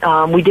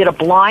that, we did a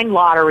blind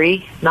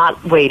lottery,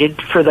 not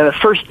weighted, for the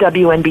first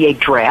WNBA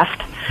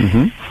draft.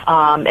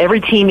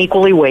 Every team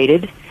equally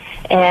weighted.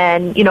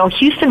 And,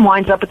 Houston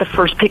winds up with the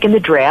first pick in the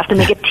draft, and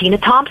they get Tina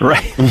Thompson.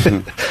 Right.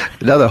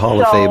 Another Hall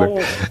of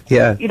Famer.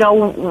 Yeah.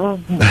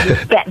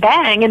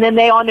 Bang. And then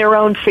they, on their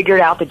own,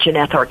 figured out that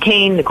Jeanette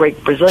Arcane, the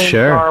great Brazilian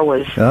star,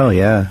 was,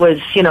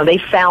 they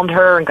found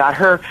her and got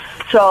her.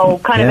 So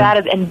kind of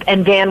that,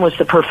 and Van was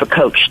the perfect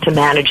coach to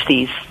manage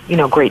these,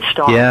 great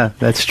stars. Yeah,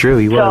 that's true.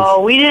 He was.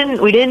 So we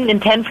didn't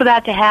intend for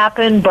that to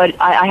happen, but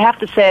I have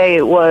to say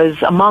it was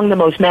among the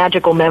most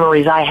magical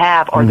memories I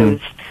have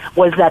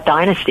was that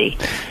dynasty.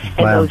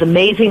 And those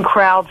amazing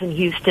crowds in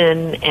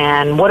Houston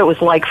and what it was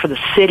like for the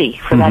city,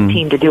 for that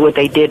team to do what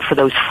they did for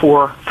those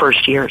 4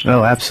 first years.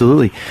 Oh,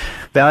 absolutely.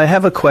 Val, I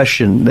have a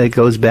question that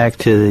goes back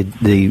to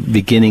the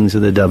beginnings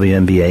of the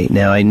WNBA.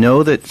 Now, I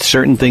know that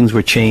certain things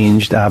were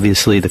changed.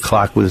 Obviously, the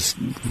clock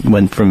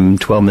went from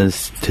 12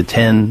 minutes to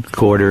 10 per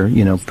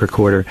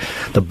quarter.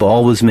 The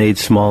ball was made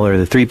smaller.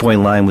 The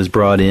three-point line was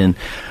brought in.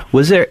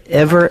 Was there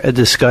ever a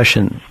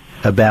discussion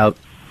about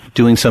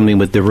doing something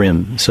with the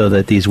rim so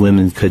that these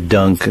women could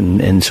dunk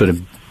and sort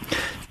of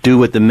do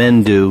what the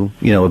men do,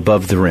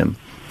 above the rim?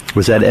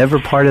 Was that ever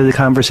part of the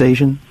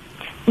conversation?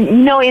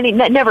 No, Andy,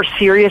 never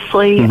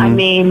seriously. I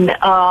mean,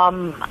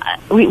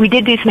 we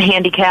did do some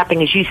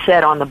handicapping, as you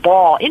said, on the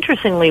ball.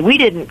 Interestingly, we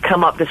didn't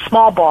come up, the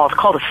small ball is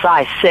called a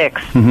size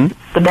 6.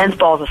 The men's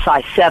ball is a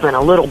size 7,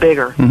 a little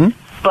bigger.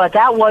 But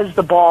that was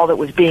the ball that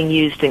was being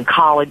used in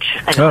college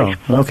and high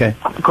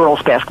school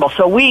girls basketball.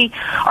 So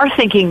our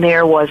thinking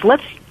there was,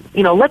 let's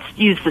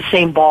use the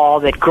same ball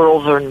that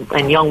girls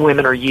and young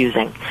women are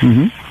using.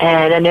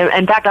 And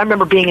in fact, I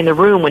remember being in the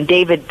room when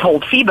David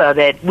told FIBA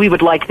that we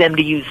would like them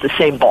to use the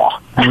same ball.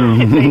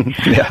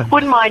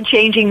 Wouldn't mind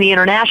changing the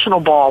international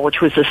ball, which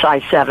was a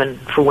size 7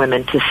 for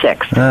women, to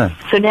 6.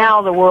 So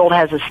now the world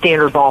has a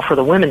standard ball for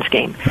the women's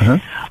game.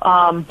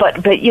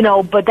 But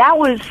that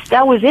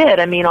was it.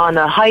 I mean, on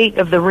the height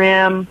of the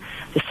rim,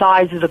 the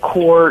size of the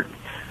court,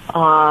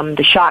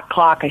 the shot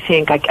clock, I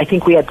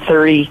think we had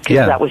 30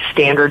 because that was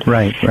standard.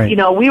 Right.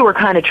 We were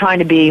kind of trying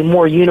to be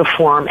more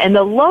uniform. And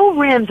the low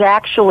rims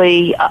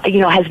actually,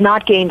 has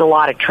not gained a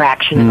lot of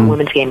traction in the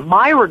women's game.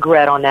 My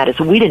regret on that is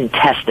we didn't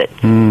test it.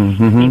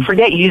 You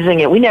forget using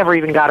it. We never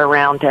even got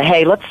around to,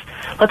 hey, let's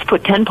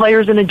put 10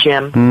 players in a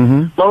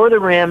gym, lower the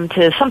rim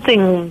to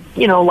something,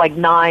 like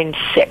 9'6"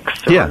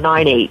 or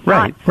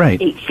 9'8".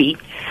 Right. 8 feet.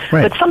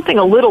 But something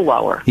a little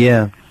lower.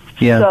 Yeah.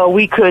 So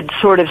we could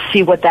sort of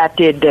see what that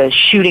did to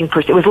shooting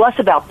percent. It was less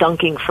about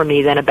dunking for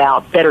me than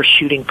about better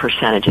shooting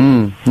percentages.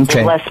 And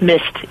less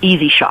missed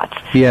easy shots.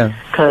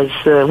 Because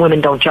the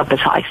women don't jump as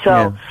high.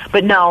 So,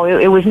 but no,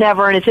 it was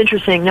never, and it's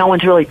interesting, no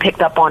one's really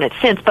picked up on it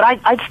since. But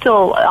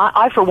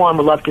I for one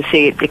would love to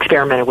see it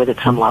experimented with at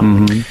some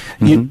level.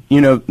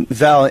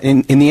 Val,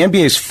 in the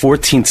NBA's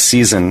 14th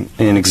season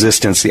in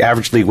existence, the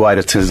average league-wide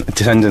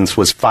attendance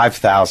was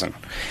 5,000.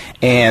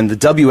 And the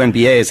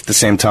WNBA's at the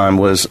same time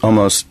was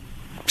almost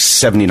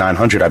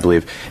 7,900, I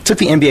believe. It took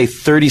the NBA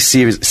 30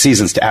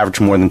 seasons to average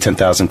more than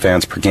 10,000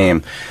 fans per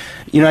game.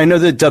 I know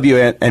the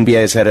WNBA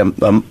has had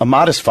a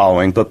modest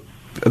following, but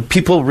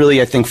people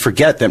really, I think,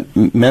 forget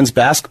that men's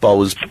basketball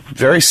was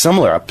very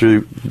similar up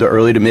through the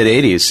early to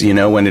mid-'80s,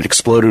 when it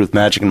exploded with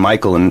Magic and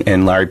Michael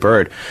and Larry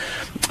Bird.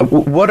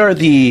 What are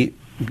the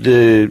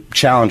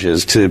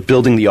challenges to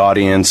building the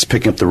audience,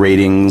 picking up the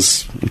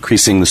ratings,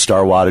 increasing the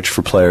star wattage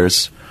for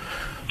players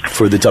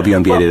for the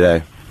WNBA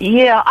today?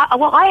 Yeah,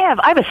 I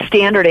have a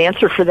standard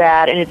answer for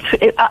that, and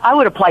I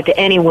would apply to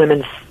any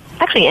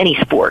any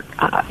sport.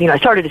 I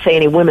started to say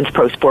any women's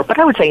pro sport, but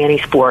I would say any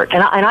sport.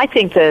 And I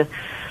think the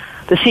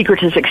secret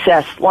to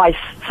success lies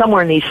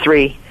somewhere in these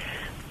three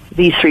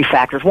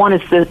factors. One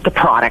is the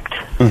product.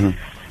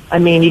 I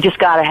mean, you just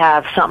got to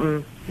have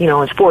something,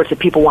 in sports that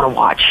people want to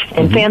watch.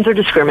 And fans are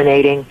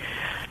discriminating.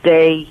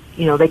 They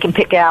can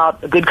pick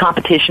out a good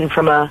competition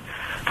from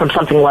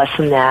something less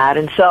than that.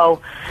 And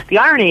so the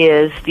irony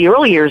is, the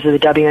early years of the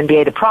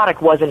WNBA, the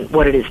product wasn't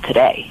what it is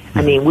today.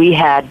 I mean, we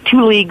had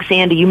 2 leagues,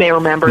 Andy, you may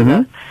remember,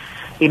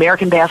 the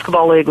American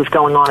Basketball League was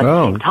going on at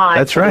the same time.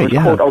 That's right, It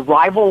was called a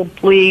rival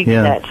league,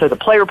 so the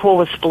player pool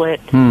was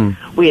split.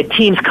 We had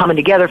teams coming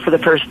together for the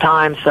first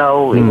time,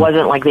 so it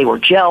wasn't like they were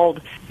gelled,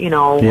 and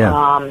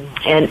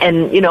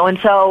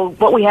so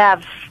what we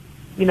have,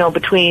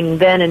 between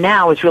then and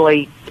now is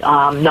really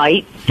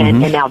night and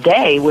now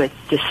day with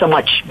just so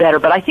much better.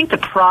 But I think the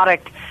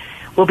product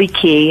will be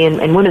key,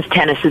 and women's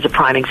tennis is a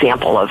prime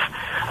example of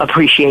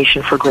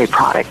appreciation for great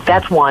product.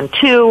 That's one.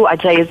 2,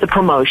 I'd say, is the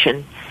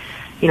promotion.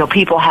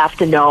 People have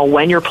to know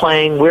when you're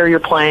playing, where you're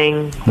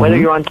playing, whether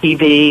you're on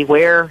TV,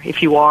 where,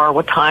 if you are,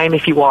 what time,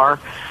 if you are.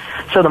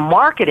 So the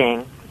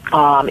marketing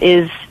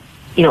is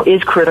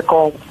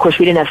critical. Of course,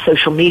 we didn't have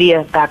social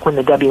media back when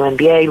the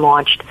WNBA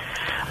launched,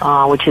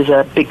 which is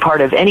a big part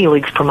of any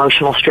league's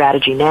promotional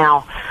strategy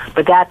now.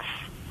 But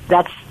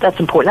that's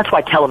important. That's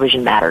why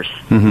television matters,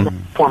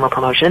 form of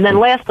promotion. And then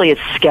lastly is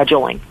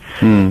scheduling.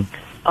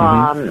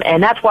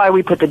 And that's why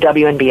we put the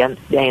WNBA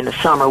in the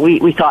summer.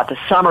 We thought the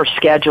summer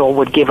schedule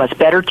would give us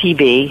better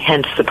TV,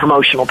 hence the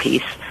promotional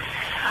piece,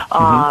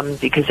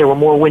 because there were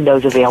more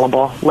windows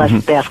available,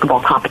 less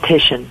basketball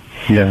competition.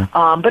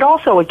 But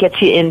also it gets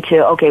you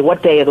into,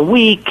 what day of the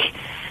week?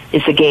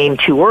 Is the game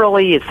too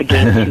early? Is the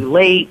game too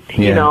late?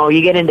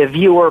 You get into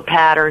viewer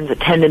patterns,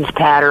 attendance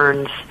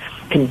patterns,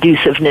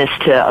 conduciveness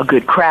to a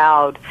good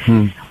crowd.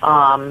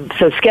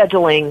 So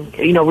scheduling,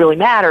 really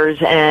matters,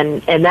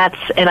 and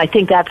I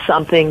think that's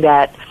something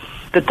that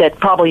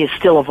probably is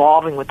still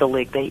evolving with the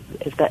league.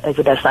 As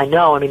the best I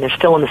know, I mean, they're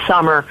still in the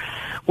summer.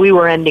 We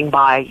were ending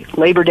by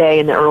Labor Day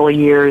in the early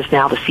years.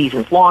 Now the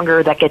season's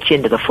longer. That gets you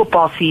into the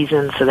football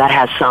season, so that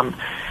has some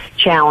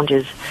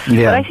challenges.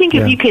 But I think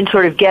if you can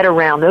sort of get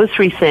around those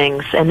 3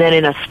 things, and then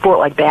in a sport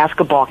like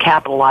basketball,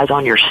 capitalize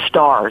on your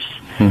stars.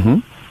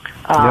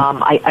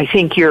 I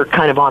think you're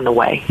kind of on the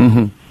way.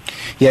 Mm-hmm.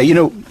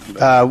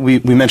 Yeah, we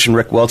mentioned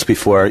Rick Welts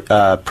before,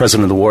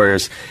 president of the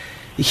Warriors.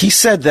 He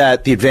said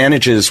that the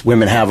advantages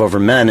women have over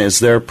men is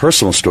their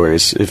personal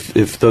stories.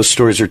 If those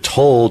stories are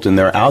told and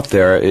they're out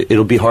there,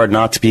 it'll be hard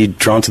not to be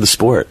drawn to the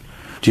sport.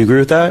 Do you agree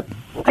with that?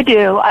 I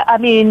do. I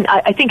mean,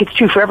 I think it's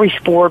true for every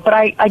sport, but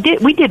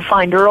we did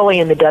find early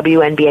in the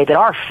WNBA that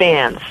our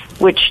fans,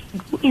 which,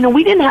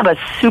 we didn't have a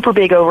super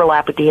big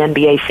overlap with the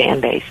NBA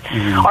fan base.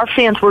 Mm-hmm. Our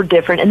fans were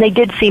different, and they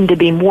did seem to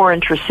be more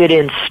interested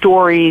in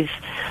stories,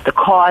 the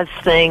cause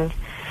thing,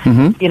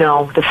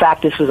 the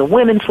fact this was a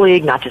women's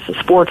league, not just a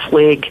sports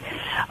league,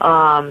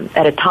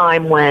 at a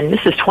time when,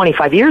 this is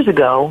 25 years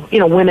ago,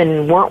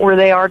 women weren't where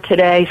they are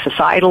today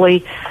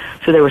societally,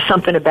 so there was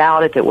something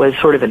about it that was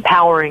sort of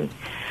empowering.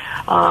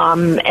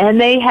 And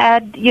they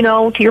had,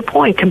 to your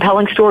point,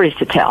 compelling stories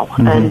to tell.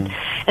 Mm-hmm.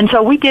 And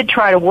so we did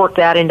try to work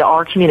that into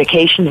our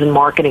communications and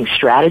marketing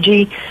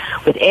strategy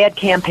with ad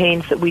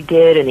campaigns that we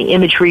did and the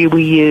imagery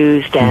we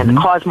used and the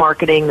cause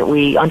marketing that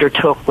we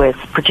undertook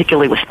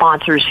particularly with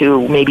sponsors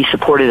who maybe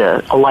supported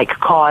a like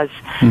cause.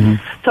 Mm-hmm.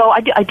 So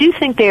I do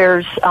think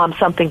there's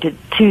something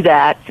to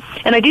that.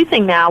 And I do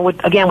think now,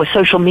 with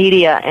social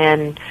media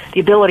and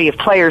the ability of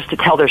players to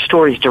tell their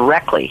stories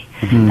directly,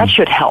 that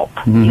should help,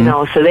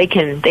 so they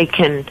can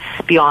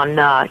be on,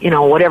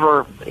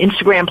 whatever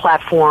Instagram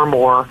platform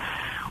or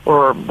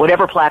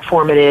whatever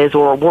platform it is,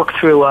 or work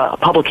through a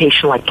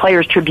publication like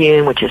Players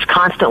Tribune, which is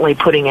constantly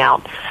putting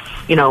out,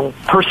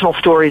 personal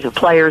stories of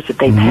players that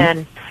they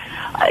pen.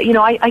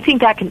 I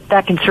think that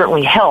can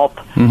certainly help.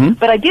 Mm-hmm.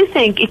 But I do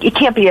think it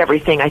can't be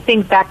everything. I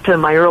think back to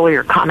my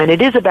earlier comment,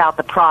 it is about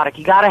the product.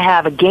 You got to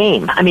have a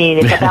game. I mean,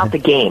 it's about the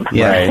game.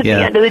 At the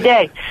end of the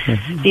day,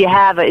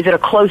 is it a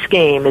close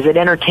game? Is it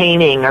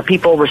entertaining? Are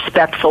people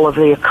respectful of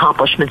the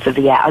accomplishments of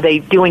are they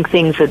doing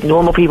things that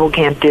normal people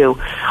can't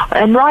do?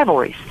 And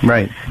rivalries.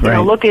 Right.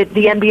 Look at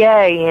the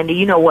NBA,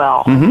 Andy.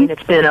 Well. I mean,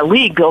 it's been a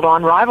league built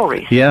on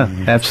rivalries. Yeah,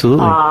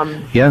 absolutely.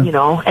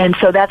 And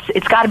so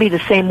it's got to be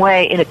the same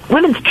way in a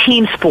women's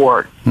team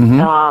sport.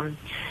 Mm-hmm.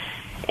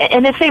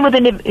 And the same with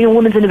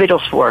women's individual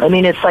sport. I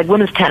mean, it's like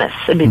women's tennis.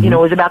 I mean, it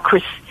was about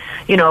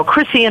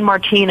Chrissy and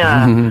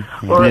Martina,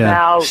 or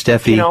about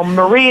Steffi,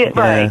 Maria.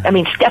 Right. I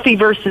mean, Steffi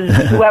versus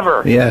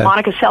whoever,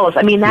 Monica Seles.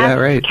 I mean,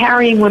 that's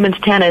carrying women's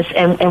tennis,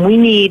 and we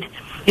need,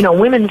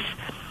 women's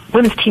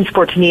team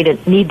sports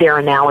need their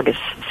analogous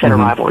set of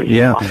rivalries.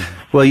 Yeah.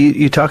 Well,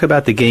 you talk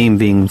about the game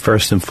being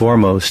first and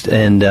foremost,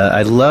 and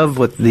I love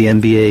what the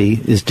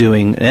NBA is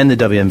doing and the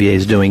WNBA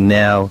is doing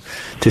now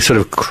to sort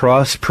of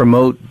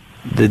cross-promote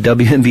the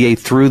WNBA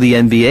through the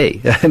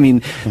NBA. I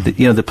mean,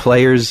 the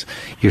players,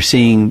 you're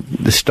seeing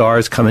the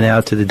stars coming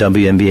out to the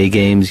WNBA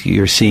games,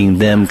 you're seeing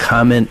them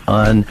comment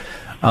on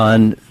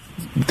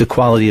the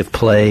quality of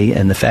play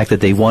and the fact that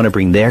they want to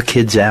bring their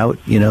kids out.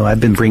 I've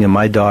been bringing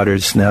my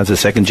daughters now as a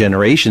second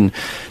generation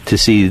to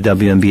see the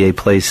WNBA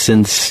play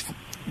since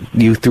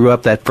you threw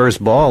up that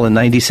first ball in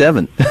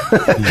 '97,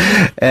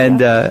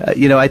 and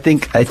I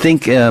think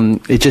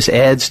it just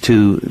adds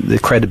to the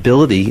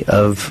credibility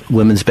of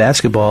women's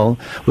basketball,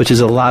 which is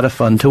a lot of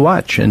fun to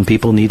watch, and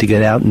people need to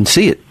get out and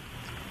see it.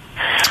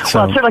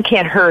 So, well, it certainly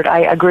can't hurt. I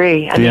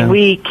agree. I mean,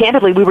 we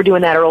were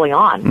doing that early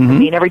on. I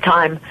mean, every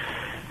time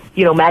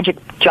Magic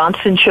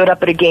Johnson showed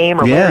up at a game,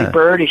 or Larry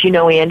Bird, as you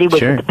know, Andy,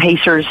 was at the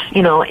Pacers,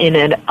 in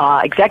an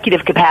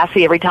executive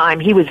capacity every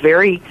time. He was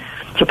very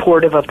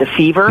supportive of the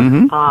Fever.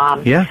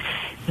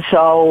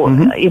 So,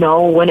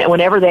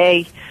 whenever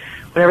they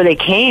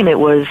came, it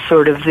was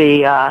sort of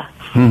the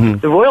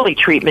royalty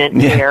treatment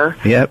there.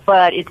 Yep.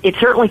 But it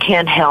certainly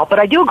can help. But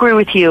I do agree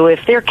with you,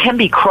 if there can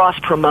be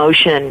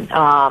cross-promotion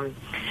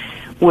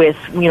with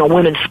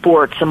women's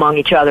sports among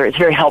each other, it's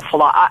very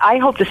helpful. I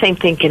hope the same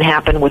thing can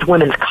happen with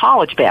women's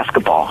college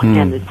basketball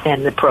and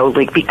the pro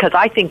league, because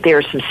I think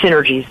there's some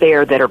synergies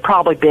there that are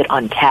probably a bit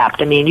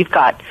untapped. I mean, you've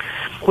got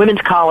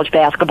women's college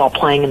basketball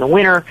playing in the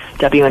winter,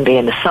 WNBA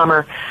in the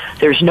summer.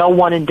 There's no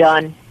one and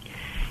done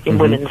in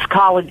women's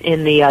college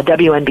in the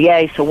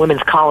WNBA, so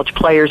women's college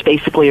players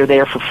basically are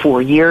there for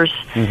 4 years.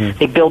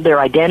 They build their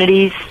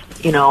identities.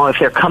 If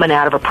they're coming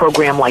out of a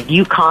program like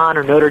UConn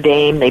or Notre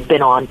Dame, they've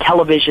been on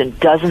television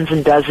dozens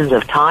and dozens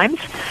of times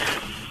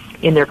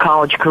in their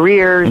college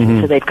careers.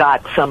 So they've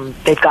got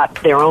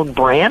their own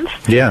brand.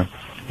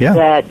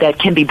 That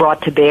can be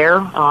brought to bear,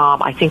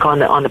 I think,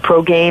 on the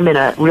pro game in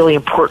a really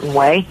important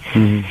way.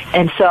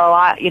 And so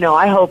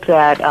I hope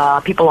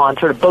that people on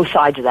sort of both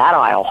sides of that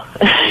aisle,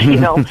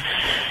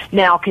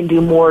 now can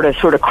do more to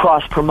sort of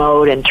cross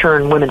promote and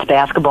turn women's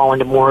basketball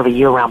into more of a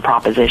year-round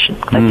proposition.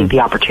 I think the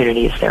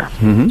opportunity is there.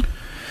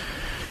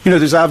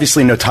 There's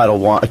obviously no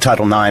Title IX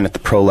at the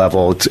pro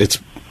level. It's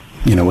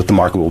what the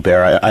market will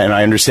bear. And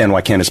I understand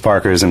why Candace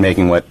Parker isn't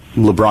making what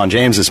LeBron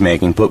James is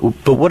making, but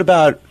what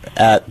about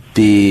at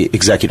the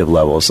executive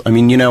levels? I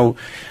mean,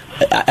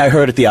 I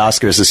heard at the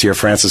Oscars this year,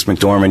 Frances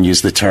McDormand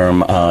used the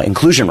term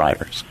inclusion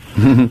writers,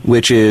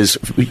 which is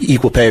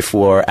equal pay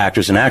for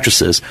actors and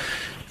actresses.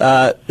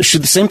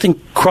 Should the same thing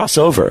cross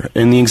over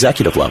in the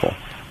executive level?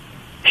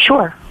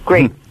 Sure. Of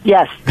Great.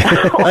 Yes.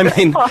 I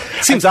mean,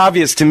 it seems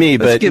obvious to me,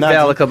 Let's but give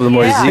Val a couple of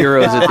more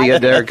zeros at the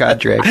end of her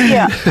contract.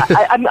 Yeah,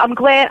 I'm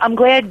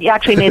glad you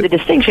actually made the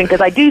distinction,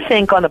 because I do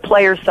think on the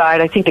player side,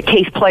 I think the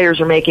case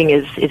players are making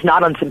is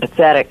not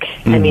unsympathetic.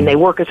 I mean, they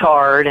work as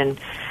hard, and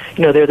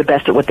they're the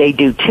best at what they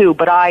do too.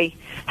 But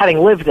having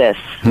lived this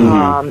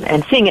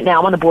and seeing it now,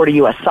 I'm on the board of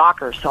U.S.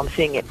 Soccer, so I'm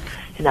seeing it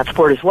in that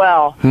sport as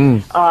well.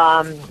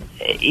 There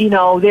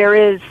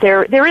is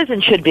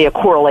and should be a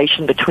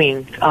correlation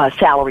between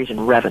salaries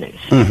and revenues.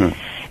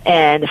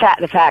 And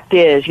the fact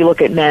is, you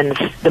look at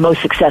the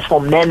most successful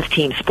men's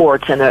team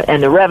sports, and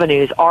the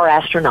revenues are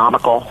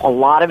astronomical. A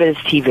lot of it is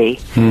TV.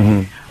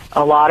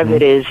 A lot of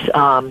it is,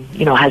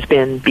 has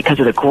been because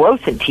of the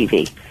growth in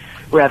TV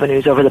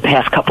revenues over the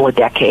past couple of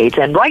decades,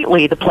 and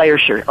rightly, the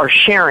players are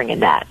sharing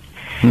in that.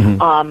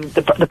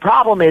 The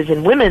problem is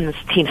in women's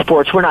team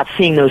sports, we're not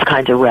seeing those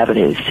kinds of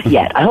revenues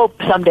yet. I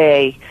hope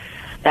someday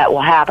that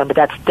will happen, but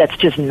that's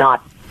just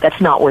not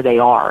where they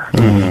are.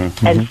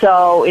 And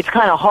so it's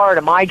kind of hard,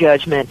 in my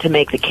judgment, to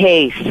make the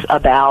case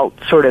about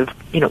sort of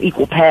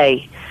equal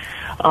pay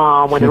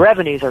when the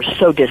revenues are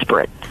so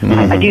disparate.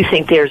 I do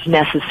think there's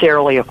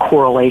necessarily a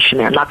correlation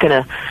there. I'm not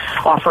going to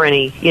offer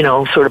any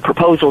sort of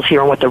proposals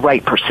here on what the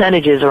right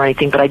percentage is or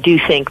anything, but I do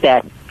think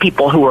that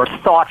people who are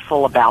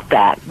thoughtful about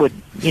that would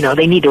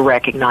they need to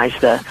recognize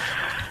the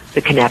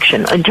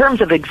connection. In terms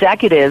of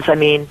executives, I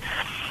mean,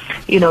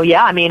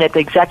 at the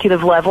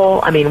executive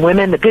level,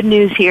 women, the good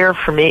news here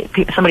for me,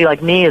 somebody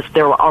like me, is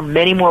there are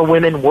many more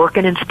women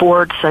working in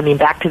sports. I mean,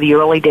 back to the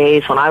early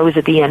days when I was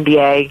at the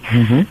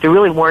NBA, there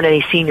really weren't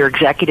any senior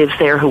executives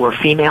there who were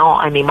female.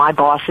 I mean, my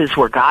bosses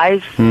were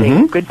guys. They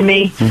were good to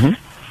me.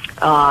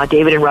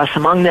 David and Russ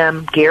among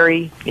them.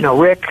 Gary,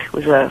 Rick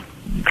was a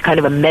kind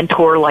of a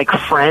mentor-like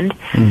friend.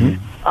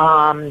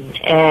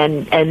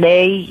 And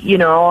they,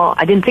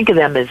 I didn't think of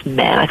them as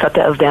men. I thought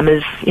of them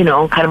as,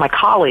 kind of my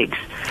colleagues.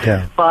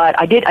 Yeah. But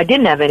I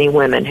didn't have any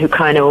women who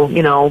kind of,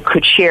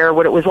 could share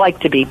what it was like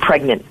to be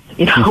pregnant,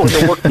 in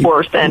the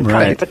workforce, and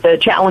kind of what the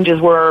challenges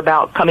were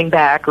about coming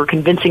back or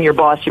convincing your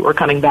boss you were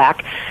coming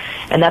back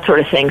and that sort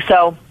of thing.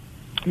 So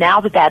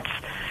now that's,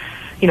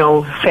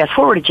 fast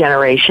forward a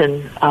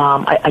generation,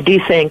 I do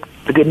think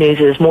the good news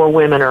is more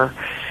women are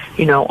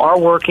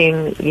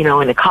working,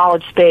 in the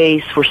college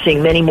space. We're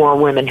seeing many more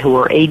women who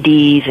are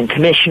ADs and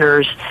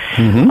commissioners,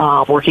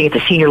 working at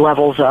the senior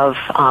levels of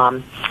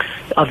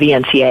the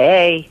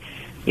NCAA.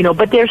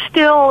 But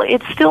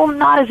it's still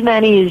not as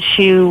many as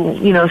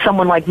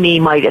someone like me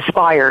might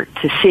aspire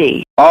to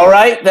see. All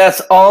right,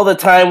 that's all the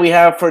time we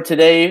have for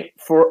today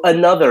for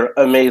another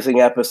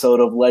amazing episode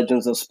of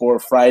Legends of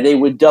Sport Friday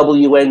with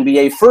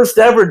WNBA, first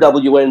ever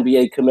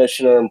WNBA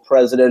Commissioner and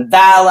President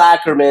Val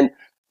Ackerman,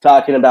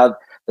 talking about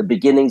the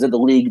beginnings of the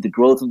league, the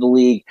growth of the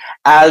league,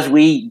 as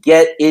we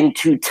get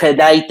into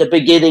tonight, the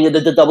beginning of the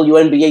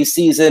WNBA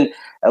season.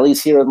 At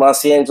least here in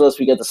Los Angeles,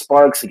 we get the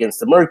Sparks against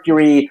the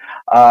Mercury.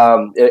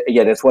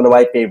 Again, it's one of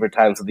my favorite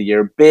times of the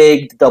year.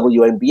 Big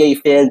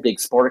WNBA fan, big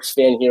Sparks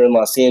fan here in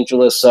Los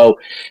Angeles. So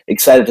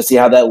excited to see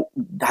how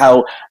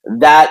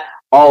that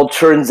all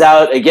turns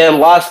out. Again,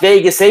 Las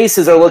Vegas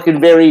Aces are looking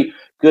very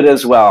good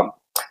as well.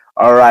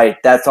 All right,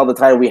 that's all the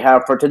time we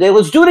have for today.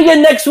 Let's do it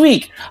again next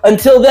week.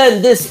 Until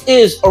then, this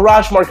is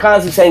Arash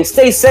Markazi saying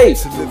stay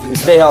safe and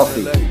stay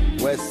healthy.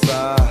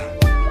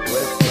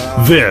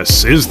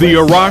 This is the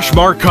Arash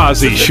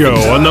Markazi Show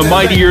on the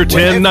Mightier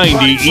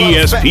 1090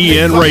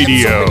 ESPN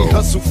Radio.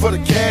 Hustle for the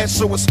cash,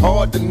 so it's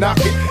hard to knock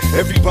it.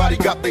 Everybody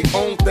got their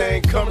own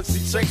thing, currency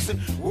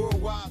chasing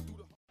worldwide.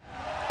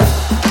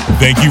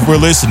 Thank you for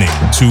listening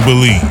to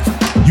Believe.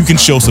 You can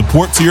show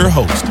support to your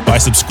host by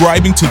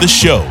subscribing to the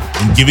show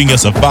and giving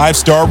us a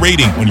 5-star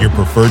rating on your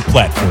preferred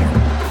platform.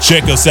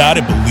 Check us out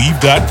at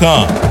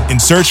Believe.com and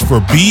search for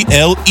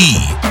BLEAV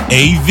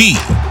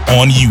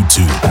on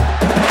YouTube.